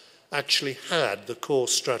authorities actually had the core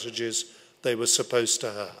strategies they were supposed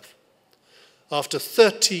to have. After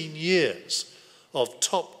 13 years of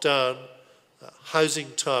top-down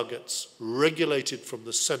housing targets regulated from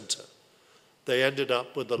the centre, they ended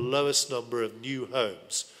up with the lowest number of new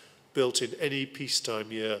homes built in any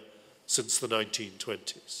peacetime year since the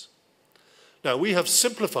 1920s. Now, we have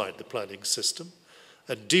simplified the planning system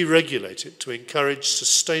and deregulated to encourage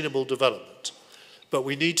sustainable development, but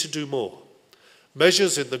we need to do more.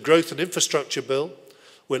 Measures in the Growth and Infrastructure Bill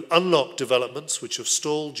will unlock developments which have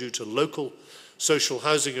stalled due to local social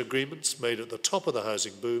housing agreements made at the top of the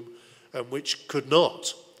housing boom and which could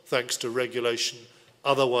not, thanks to regulation,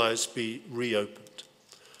 otherwise be reopened.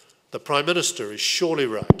 The Prime Minister is surely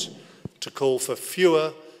right to call for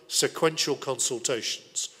fewer sequential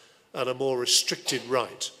consultations and a more restricted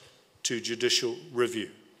right to judicial review.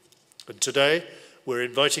 And today, we're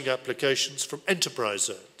inviting applications from enterprise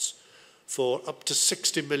zones for up to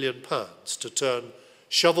 £60 million to turn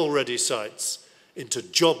shovel-ready sites into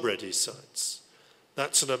job-ready sites.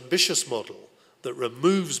 That's an ambitious model that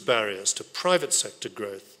removes barriers to private sector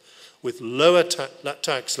growth with lower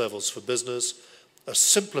tax levels for business, a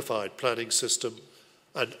simplified planning system,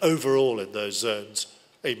 and overall in those zones,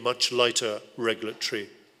 a much lighter regulatory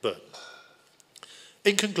burden.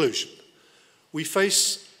 In conclusion, we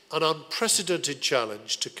face an unprecedented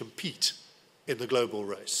challenge to compete in the global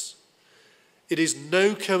race. It is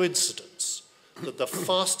no coincidence that the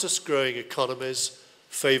fastest growing economies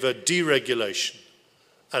favour deregulation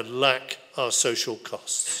and lack our social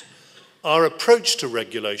costs. Our approach to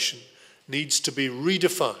regulation needs to be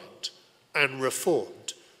redefined and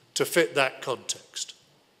reformed to fit that context.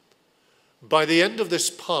 By the end of this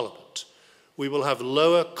Parliament, we will have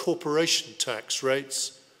lower corporation tax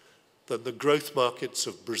rates than the growth markets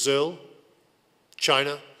of Brazil,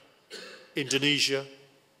 China, Indonesia,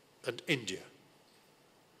 and India.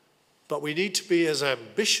 But we need to be as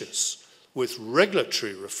ambitious with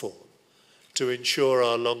regulatory reform to ensure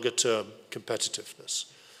our longer-term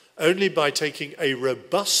competitiveness. Only by taking a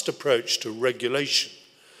robust approach to regulation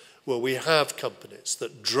will we have companies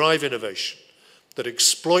that drive innovation, that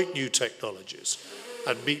exploit new technologies,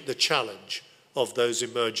 and meet the challenge of those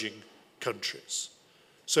emerging countries.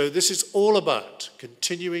 So this is all about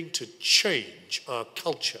continuing to change our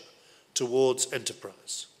culture towards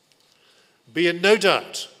enterprise. Be in no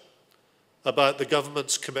doubt about the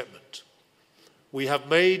government's commitment. We have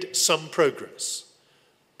made some progress,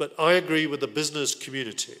 but I agree with the business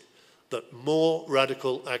community that more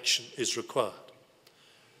radical action is required.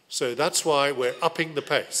 So that's why we're upping the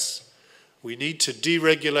pace. We need to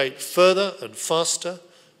deregulate further and faster,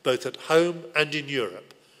 both at home and in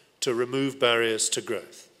Europe, to remove barriers to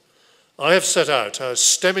growth. I have set out how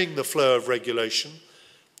stemming the flow of regulation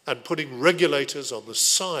and putting regulators on the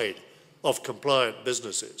side of compliant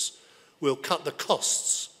businesses will cut the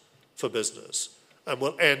costs for business and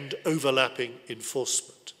will end overlapping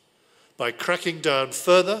enforcement. By cracking down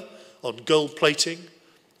further on gold plating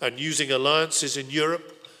and using alliances in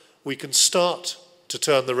Europe, we can start to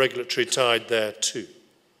turn the regulatory tide there too.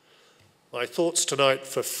 My thoughts tonight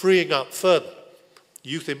for freeing up further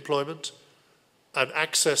youth employment and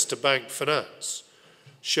access to bank finance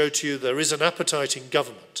show to you there is an appetite in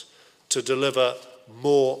government to deliver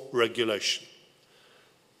more regulation.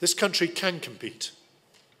 This country can compete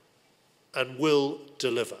and will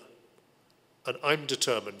deliver. And I'm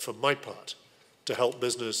determined, for my part, to help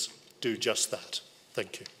business do just that.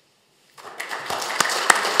 Thank you.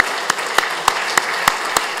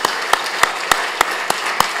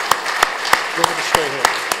 You're going to stay here.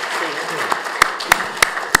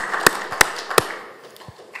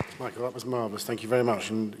 Michael, that was marvellous. Thank you very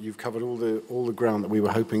much. And you've covered all the ground that we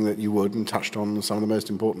were hoping that you would, and touched on some of the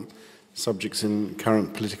most important subjects in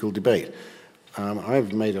current political debate.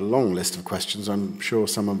 I've made a long list of questions. I'm sure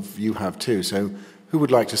some of you have too. So who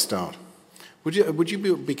would like to start? Would you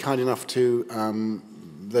be kind enough to,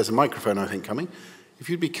 there's a microphone I think coming. If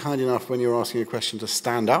you'd be kind enough when you're asking a question to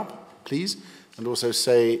stand up, please, and also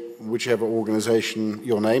say whichever organisation,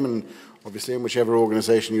 your name, and obviously in whichever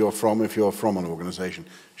organisation you're from, if you're from an organisation.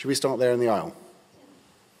 Should we start there in the aisle?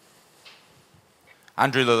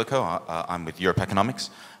 Andrew Lilico, I'm with Europe Economics.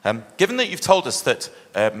 Given that you've told us that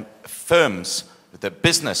that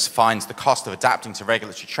business finds the cost of adapting to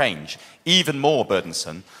regulatory change even more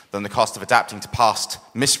burdensome than the cost of adapting to past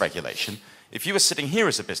misregulation, if you were sitting here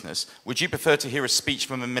as a business, would you prefer to hear a speech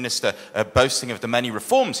from a minister boasting of the many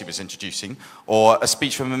reforms he was introducing, or a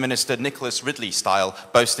speech from a minister Nicholas Ridley style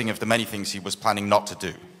boasting of the many things he was planning not to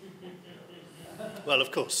do? Well,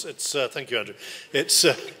 of course, thank you, Andrew. It's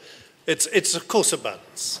of course a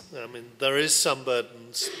balance. I mean, there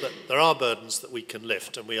are burdens that we can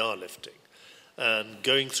lift, and we are lifting. And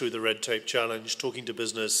going through the red tape challenge, talking to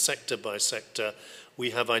business sector by sector, we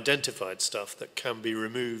have identified stuff that can be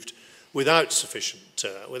removed without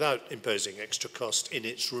without imposing extra cost in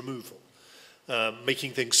its removal.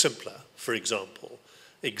 Making things simpler, for example,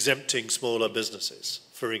 exempting smaller businesses,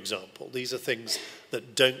 for example. These are things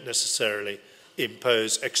that don't necessarily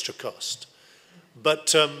impose extra cost.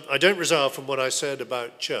 But I don't resile from what I said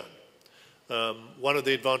about churn. One of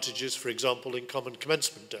the advantages, for example, in common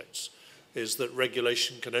commencement dates is that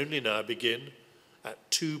regulation can only now begin at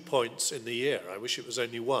 2 points in the year. I wish it was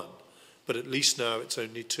only 1, but at least now it's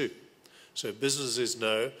only 2. So businesses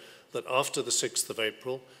know that after the 6th of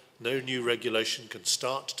April, no new regulation can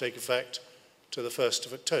start to take effect to the 1st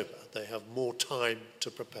of October. They have more time to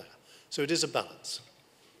prepare. So it is a balance.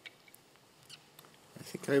 I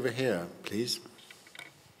think over here, please.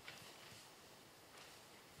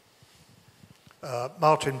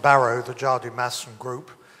 Martin Barrow, the Jardine Masson Group.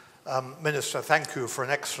 Minister, thank you for an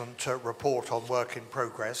excellent report on work in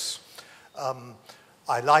progress.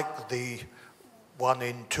 I like the 1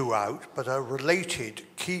 in, 2 out, but a related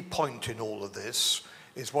key point in all of this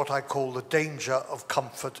is what I call the danger of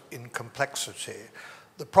comfort in complexity.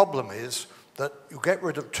 The problem is that you get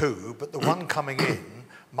rid of 2, but the one coming in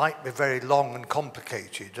might be very long and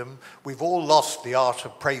complicated, and we've all lost the art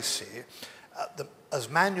of précis. As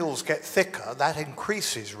manuals get thicker, that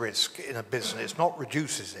increases risk in a business, not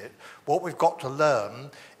reduces it. What we've got to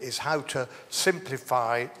learn is how to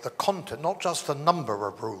simplify the content, not just the number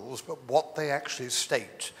of rules, but what they actually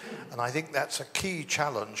state. And I think that's a key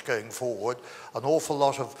challenge going forward. An awful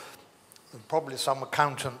lot of, probably some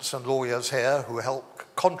accountants and lawyers here who help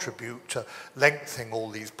contribute to lengthening all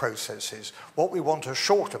these processes. What we want are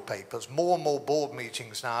shorter papers, more and more board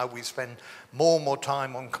meetings now. We spend more and more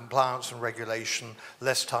time on compliance and regulation,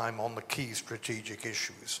 less time on the key strategic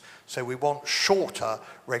issues. So we want shorter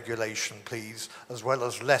regulation, please, as well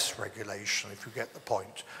as less regulation, if you get the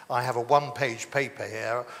point. I have a 1-page paper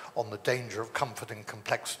here on the danger of comfort and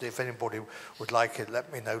complexity. If anybody would like it,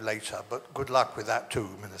 let me know later. But good luck with that too,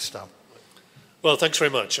 Minister. Well, thanks very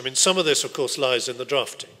much. I mean, some of this, of course, lies in the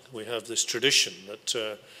drafting. We have this tradition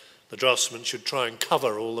that the draftsman should try and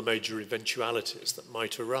cover all the major eventualities that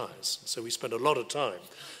might arise. So we spend a lot of time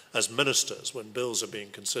as ministers when bills are being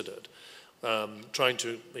considered trying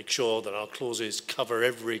to make sure that our clauses cover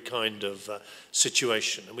every kind of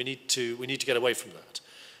situation, and we need to get away from that.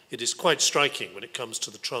 It is quite striking when it comes to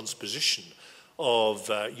the transposition of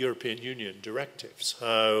European Union directives,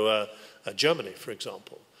 how Germany, for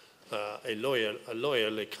example, a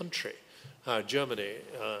loyal country, how Germany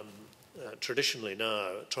traditionally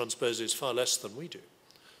now transposes far less than we do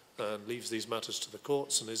and leaves these matters to the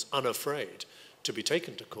courts and is unafraid to be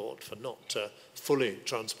taken to court for not fully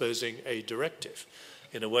transposing a directive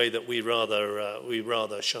in a way that we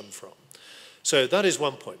rather shun from. So that is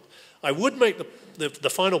one point. I would make the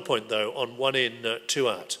final point, though, on 1 in, 2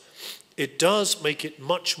 out. It does make it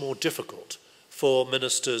much more difficult for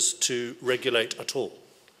ministers to regulate at all.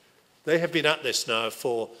 They have been at this now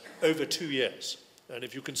for over 2 years. And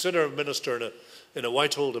if you consider a minister in a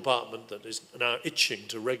Whitehall department that is now itching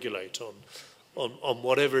to regulate on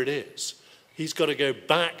whatever it is, He's got to go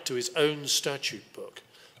back to his own statute book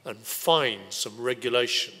and find some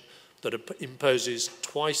regulation that imposes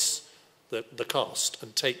twice the cost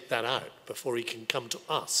and take that out before he can come to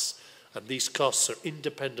us. And these costs are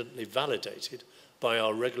independently validated by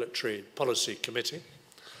our Regulatory Policy Committee.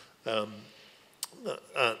 And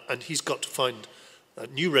he's got to find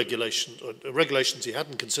new regulations he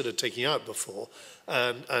hadn't considered taking out before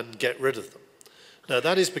and get rid of them. Now,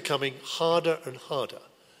 that is becoming harder and harder.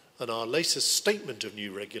 And our latest statement of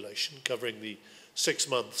new regulation, covering the 6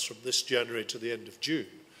 months from this January to the end of June,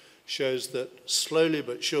 shows that slowly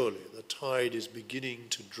but surely the tide is beginning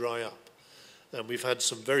to dry up. And we've had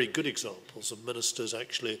some very good examples of ministers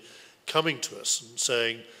actually coming to us and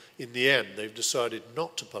saying, in the end, they've decided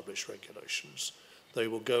not to publish regulations. They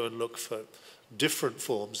will go and look for different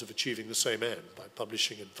forms of achieving the same end by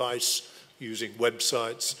publishing advice, using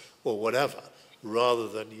websites or whatever, rather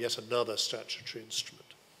than yet another statutory instrument.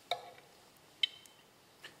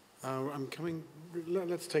 I'm coming,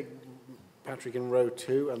 let's take Patrick in row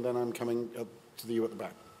 2, and then I'm coming up to you at the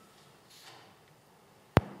back.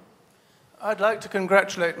 I'd like to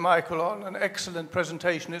congratulate Michael on an excellent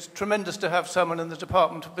presentation. It's tremendous to have someone in the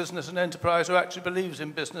Department of Business and Enterprise who actually believes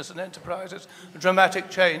in business and enterprise. It's a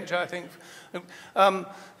dramatic change, I think.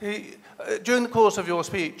 During the course of your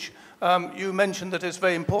speech, you mentioned that it's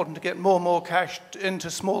very important to get more and more cash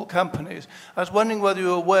into small companies. I was wondering whether you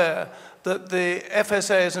were aware that the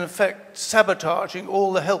FSA is in effect sabotaging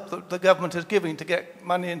all the help that the government is giving to get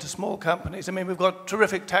money into small companies. I mean, we've got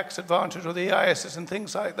terrific tax advantage with the EISs and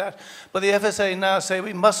things like that, but the FSA now say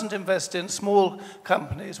we mustn't invest in small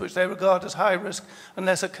companies, which they regard as high risk,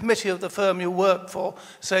 unless a committee of the firm you work for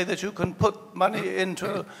say that you can put money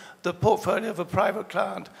into the portfolio of a private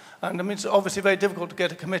client. And I mean, it's obviously very difficult to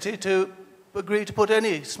get a committee to agree to put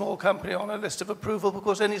any small company on a list of approval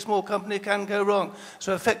because any small company can go wrong.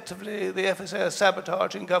 So effectively, the FSA is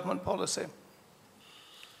sabotaging government policy.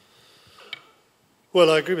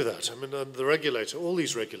 Well, I agree with that. I mean, the regulator, all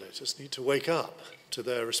these regulators need to wake up to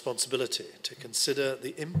their responsibility to consider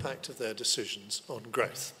the impact of their decisions on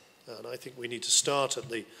growth. And I think we need to start at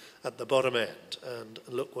the bottom end and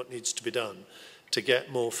look what needs to be done to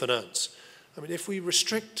get more finance. I mean, if we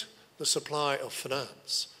restrict the supply of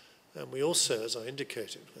finance, and we also, as I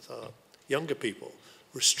indicated with our younger people,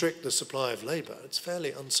 restrict the supply of labour, it's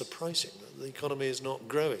fairly unsurprising that the economy is not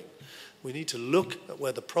growing. We need to look at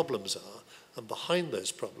where the problems are, and behind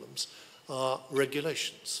those problems are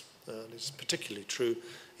regulations. And it's particularly true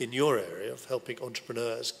in your area of helping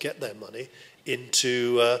entrepreneurs get their money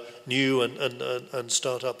into new and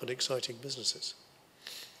start-up and exciting businesses.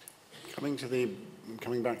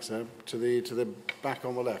 Coming back, sir, to the back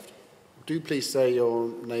on the left. Do please say your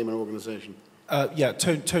name and organisation.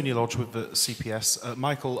 Tony Lodge with the CPS.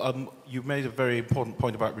 Michael, you made a very important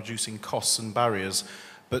point about reducing costs and barriers,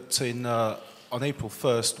 but on April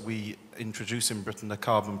 1st we introduced in Britain a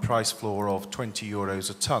carbon price floor of €20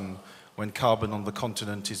 a tonne when carbon on the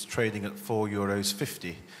continent is trading at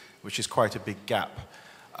 €4.50, which is quite a big gap.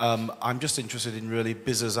 I'm just interested in really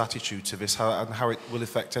BISA's attitude to this and how it will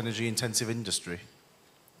affect energy-intensive industry.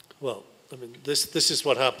 Well, I mean, this is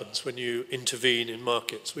what happens when you intervene in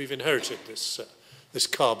markets. We've inherited this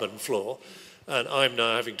carbon floor, and I'm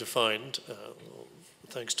now having to find,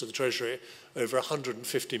 thanks to the Treasury, over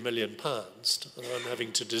 £150 million, and I'm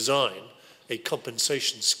having to design a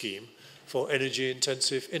compensation scheme for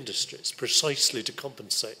energy-intensive industries, precisely to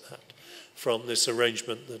compensate that from this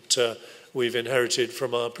arrangement that we've inherited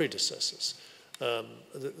from our predecessors.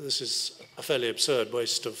 This is a fairly absurd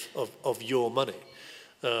waste of your money.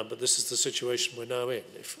 But this is the situation we're now in.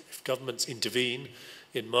 If governments intervene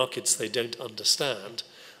in markets they don't understand,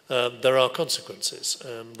 there are consequences,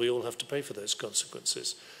 and we all have to pay for those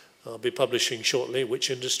consequences. I'll be publishing shortly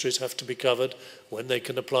which industries have to be covered, when they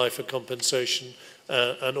can apply for compensation,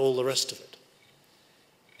 and all the rest of it.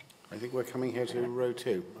 I think we're coming here to row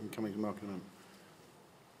 2. I'm coming to Mark in a moment.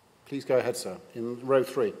 Please go ahead, sir, in row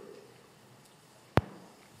 3.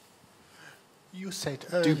 You said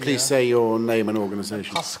earlier... Do please say your name and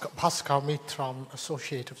organisation. Pascal Mitram,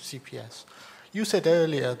 Associate of CPS. You said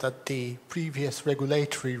earlier that the previous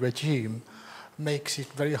regulatory regime makes it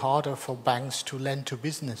very harder for banks to lend to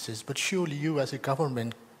businesses, but surely you as a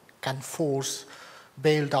government can force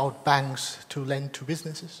bailed out banks to lend to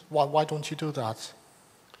businesses. Why don't you do that?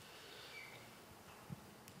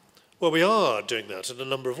 Well, we are doing that in a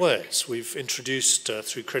number of ways. We've introduced,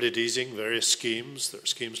 through credit easing, various schemes. There are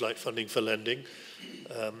schemes like funding for lending.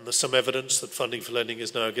 There's some evidence that funding for lending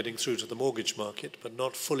is now getting through to the mortgage market, but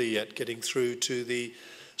not fully yet getting through to the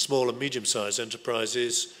small and medium-sized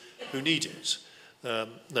enterprises who need it.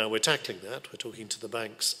 Now we're tackling that, we're talking to the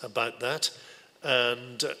banks about that,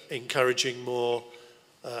 and encouraging more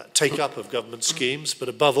take-up of government schemes, but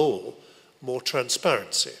above all, more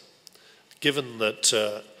transparency. Given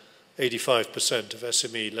that 85% of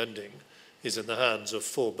SME lending is in the hands of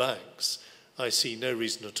 4 banks, I see no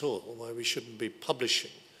reason at all why we shouldn't be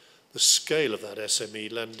publishing the scale of that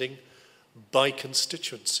SME lending by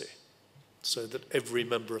constituency, so that every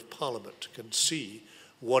member of Parliament can see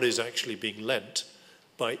what is actually being lent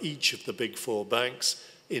by each of the big 4 banks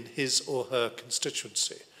in his or her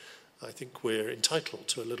constituency. I think we're entitled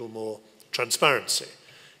to a little more transparency,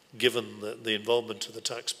 given the involvement of the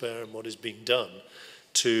taxpayer and what is being done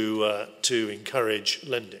to encourage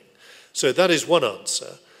lending. So that is one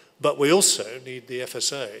answer, but we also need the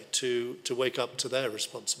FSA to wake up to their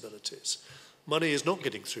responsibilities. Money is not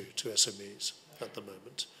getting through to SMEs at the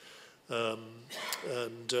moment.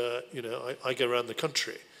 You know, I go around the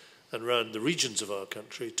country and around the regions of our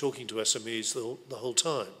country talking to SMEs the whole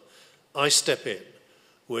time. I step in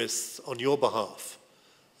with, on your behalf,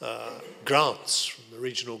 grants from the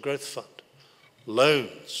Regional Growth Fund,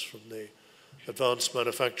 loans from the Advanced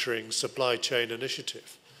Manufacturing Supply Chain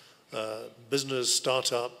Initiative, business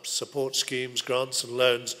startup support schemes, grants and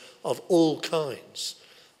loans of all kinds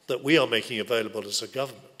that we are making available as a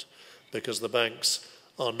government because the banks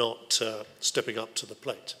are not stepping up to the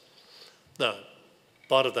plate. Now,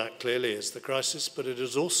 part of that clearly is the crisis, but it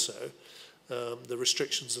is also the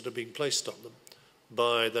restrictions that are being placed on them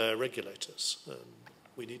by their regulators. And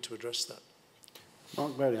we need to address that.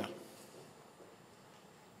 Mark Berrier.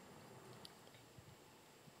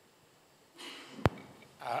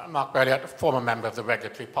 Mark Berrier, former member of the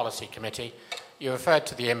Regulatory Policy Committee. You referred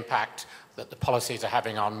to the impact that the policies are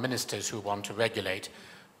having on ministers who want to regulate,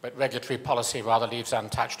 but regulatory policy rather leaves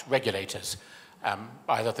untouched regulators,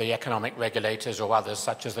 either the economic regulators or others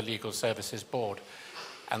such as the Legal Services Board,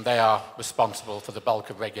 and they are responsible for the bulk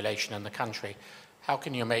of regulation in the country. How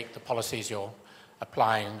can you make the policies you're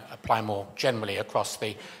apply more generally across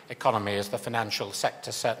the economy, as the financial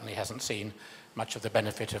sector certainly hasn't seen much of the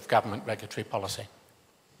benefit of government regulatory policy?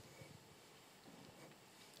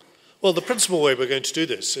 Well, the principal way we're going to do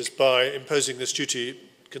this is by imposing this duty,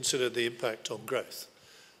 consider the impact on growth,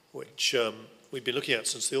 which we've been looking at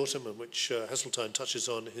since the autumn and which Heseltine touches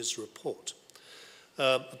on in his report.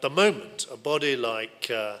 At the moment, a body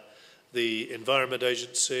like the Environment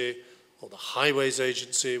Agency or the Highways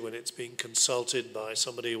Agency, when it's being consulted by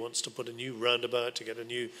somebody who wants to put a new roundabout to get a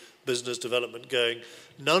new business development going,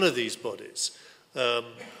 none of these bodies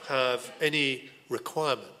have any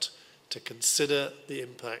requirement to consider the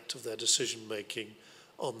impact of their decision-making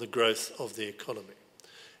on the growth of the economy.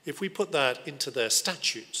 If we put that into their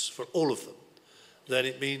statutes for all of them, then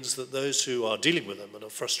it means that those who are dealing with them and are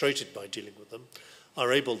frustrated by dealing with them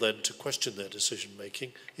are able then to question their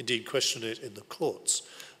decision-making, indeed question it in the courts,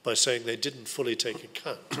 by saying they didn't fully take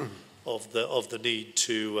account of the need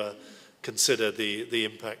to consider the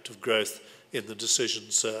impact of growth in the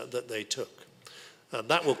decisions that they took. And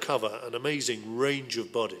that will cover an amazing range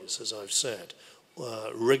of bodies, as I've said,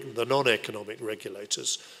 the non-economic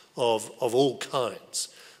regulators of all kinds,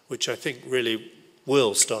 which I think really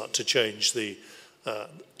will start to change the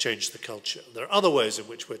culture. There are other ways in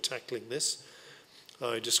which we're tackling this.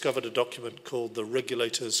 I discovered a document called the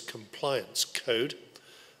Regulators Compliance Code.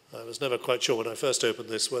 I was never quite sure when I first opened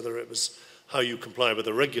this whether it was how you comply with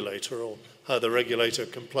a regulator or how the regulator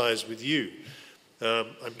complies with you.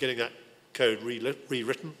 I'm getting that code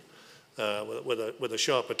rewritten with a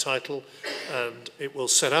sharper title, and it will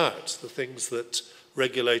set out the things that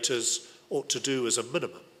regulators ought to do as a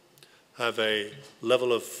minimum. Have a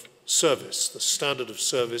level of service, the standard of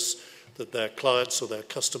service that their clients or their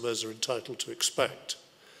customers are entitled to expect.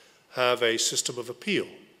 Have a system of appeal.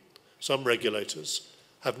 Some regulators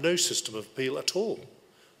have no system of appeal at all.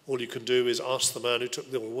 All you can do is ask the man who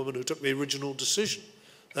took or woman who took the original decision.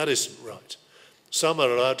 That isn't right. Some are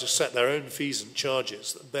allowed to set their own fees and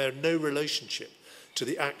charges that bear no relationship to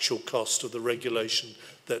the actual cost of the regulation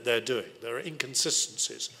that they're doing. There are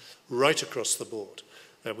inconsistencies right across the board,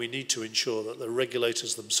 and we need to ensure that the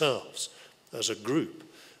regulators themselves, as a group,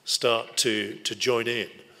 start to join in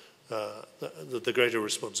the greater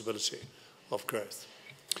responsibility of growth.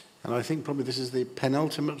 And I think probably this is the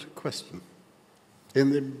penultimate question.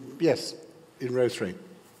 Yes, in row 3.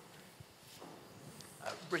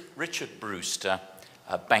 Richard Brewster,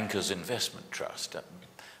 Bankers Investment Trust.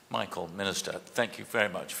 Michael, Minister, thank you very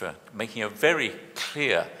much for making a very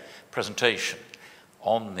clear presentation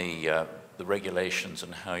on the regulations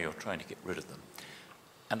and how you're trying to get rid of them.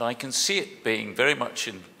 And I can see it being very much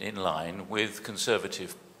in line with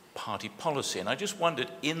Conservative Party policy. And I just wondered,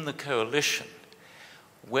 in the coalition,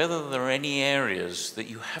 whether there are any areas that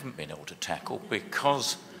you haven't been able to tackle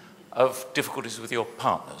because of difficulties with your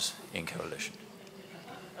partners in coalition.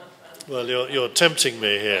 Well, you're tempting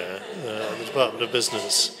me here, the Department of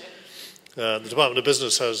Business. The Department of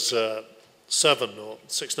Business has 7 or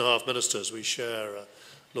 6.5 ministers. We share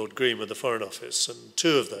Lord Green with the Foreign Office, and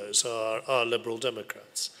 2 of those are Liberal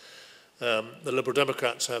Democrats. The Liberal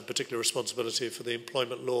Democrats have particular responsibility for the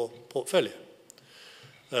employment law portfolio.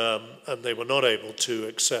 And they were not able to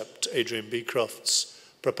accept Adrian Beecroft's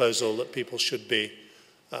proposal that people should be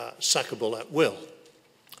sackable at will,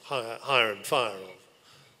 hire and fire, or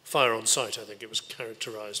fire on site. I think it was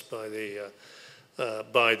characterised by the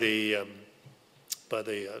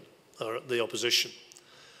opposition.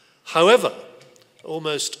 However,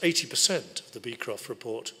 almost 80% of the Beecroft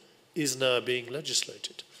report is now being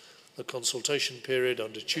legislated. The consultation period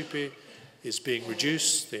under TUPE is being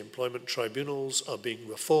reduced, the employment tribunals are being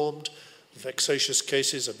reformed, vexatious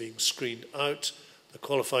cases are being screened out, the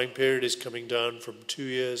qualifying period is coming down from 2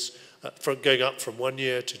 years, going up from 1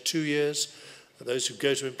 year to 2 years. Those who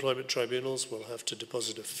go to employment tribunals will have to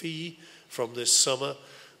deposit a fee from this summer.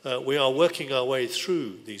 We are working our way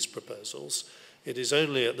through these proposals. It is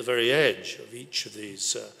only at the very edge of each of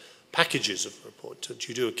these packages of report that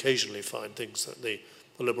you do occasionally find things that the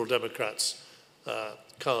Liberal Democrats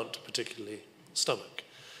can't particularly stomach.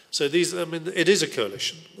 So these, I mean, it is a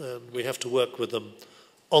coalition, and we have to work with them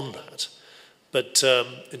on that. But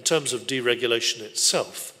in terms of deregulation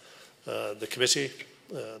itself, the committee,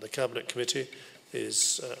 the Cabinet Committee,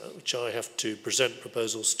 which I have to present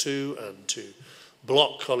proposals to and to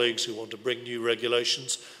block colleagues who want to bring new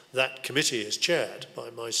regulations. That committee is chaired by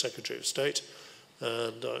my Secretary of State,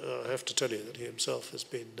 and I have to tell you that he himself has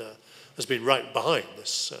been right behind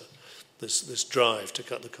this drive to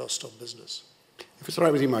cut the cost on business. If it's all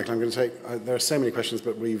right with you, Michael, I'm going to take, there are so many questions,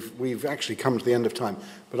 but we've actually come to the end of time.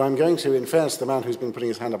 But I'm going to, in fairness to the man who's been putting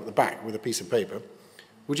his hand up at the back with a piece of paper,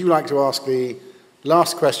 would you like to ask the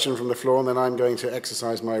last question from the floor, and then I'm going to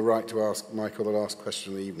exercise my right to ask Michael the last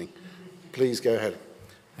question of the evening. Please go ahead.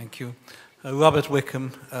 Thank you. Robert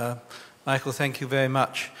Wickham. Michael, thank you very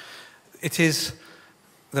much. It is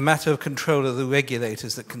the matter of control of the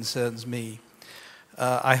regulators that concerns me.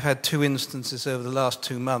 I've had 2 instances over the last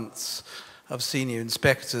 2 months of senior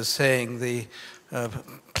inspectors saying the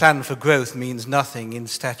plan for growth means nothing in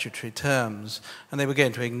statutory terms, and they were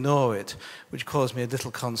going to ignore it, which caused me a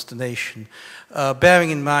little consternation. Bearing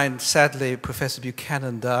in mind, sadly, Professor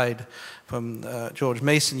Buchanan died from George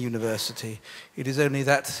Mason University. It is only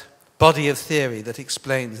that body of theory that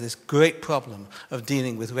explains this great problem of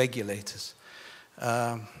dealing with regulators.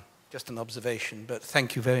 Just an observation, but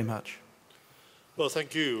thank you very much. Well,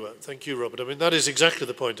 thank you, Robert. I mean, that is exactly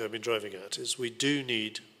the point I've been driving at, is we do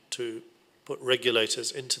need to put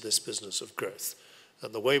regulators into this business of growth.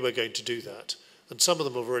 And the way we're going to do that, and some of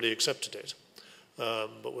them have already accepted it,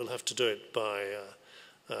 but we'll have to do it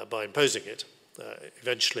by imposing it,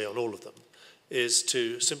 eventually on all of them, is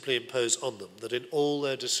to simply impose on them that in all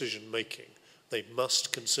their decision making, they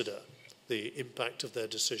must consider the impact of their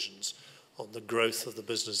decisions on the growth of the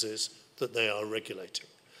businesses that they are regulating.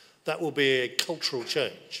 That will be a cultural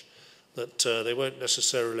change that they won't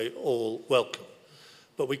necessarily all welcome.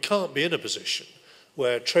 But we can't be in a position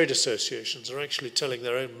where trade associations are actually telling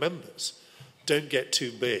their own members, don't get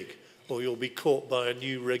too big or you'll be caught by a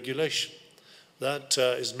new regulation. That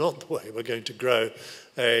is not the way we're going to grow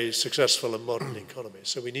a successful and modern economy.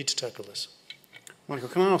 So we need to tackle this. Michael,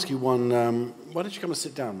 can I ask you one... why don't you come and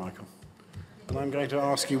sit down, Michael? And I'm going to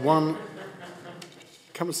ask you one...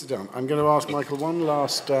 Come and sit down. I'm going to ask Michael one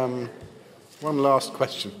last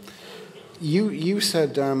question. You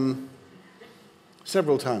said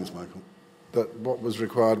several times, Michael, that what was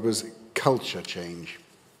required was culture change.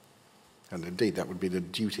 And indeed, that would be the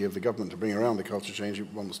duty of the government to bring around the culture change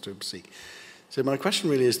it wants to seek. So my question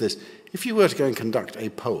really is this. If you were to go and conduct a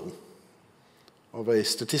poll of a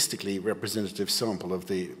statistically representative sample of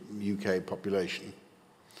the UK population,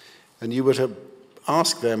 and you were to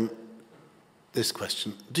ask them this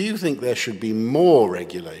question, do you think there should be more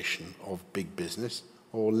regulation of big business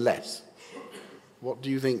or less? What do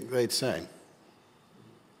you think they'd say?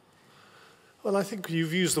 Well, I think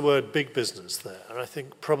you've used the word big business there. I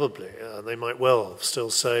think probably they might well still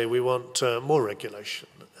say we want more regulation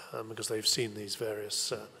because they've seen these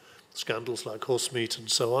various scandals like horse meat and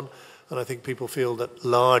so on. And I think people feel that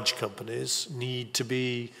large companies need to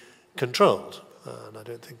be controlled. And I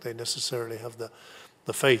don't think they necessarily have the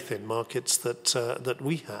faith in markets that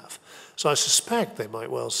we have. So I suspect they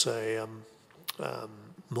might well say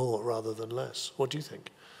more rather than less. What do you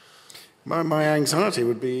think? My anxiety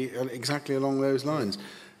would be exactly along those lines.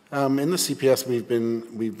 In the CPS,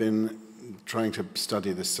 we've been trying to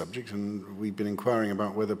study this subject, and we've been inquiring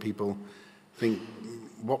about whether people think,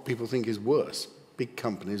 what people think is worse, big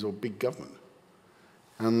companies or big government.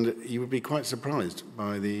 And you would be quite surprised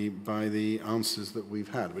by the answers that we've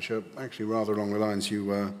had, which are actually rather along the lines you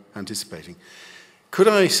were anticipating. Could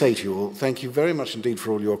I say to you all, thank you very much indeed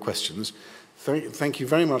for all your questions. Thank you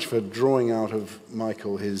very much for drawing out of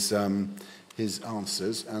Michael his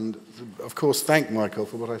answers, and of course thank Michael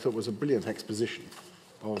for what I thought was a brilliant exposition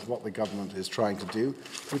of what the government is trying to do,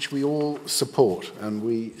 which we all support, and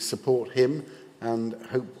we support him and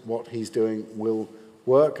hope what he's doing will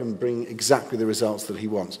work and bring exactly the results that he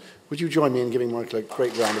wants. Would you join me in giving Michael a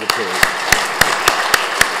great round of applause?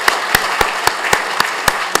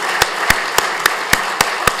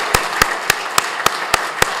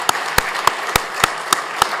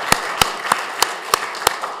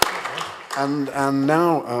 And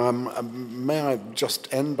now, may I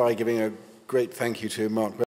just end by giving a great thank you to Mark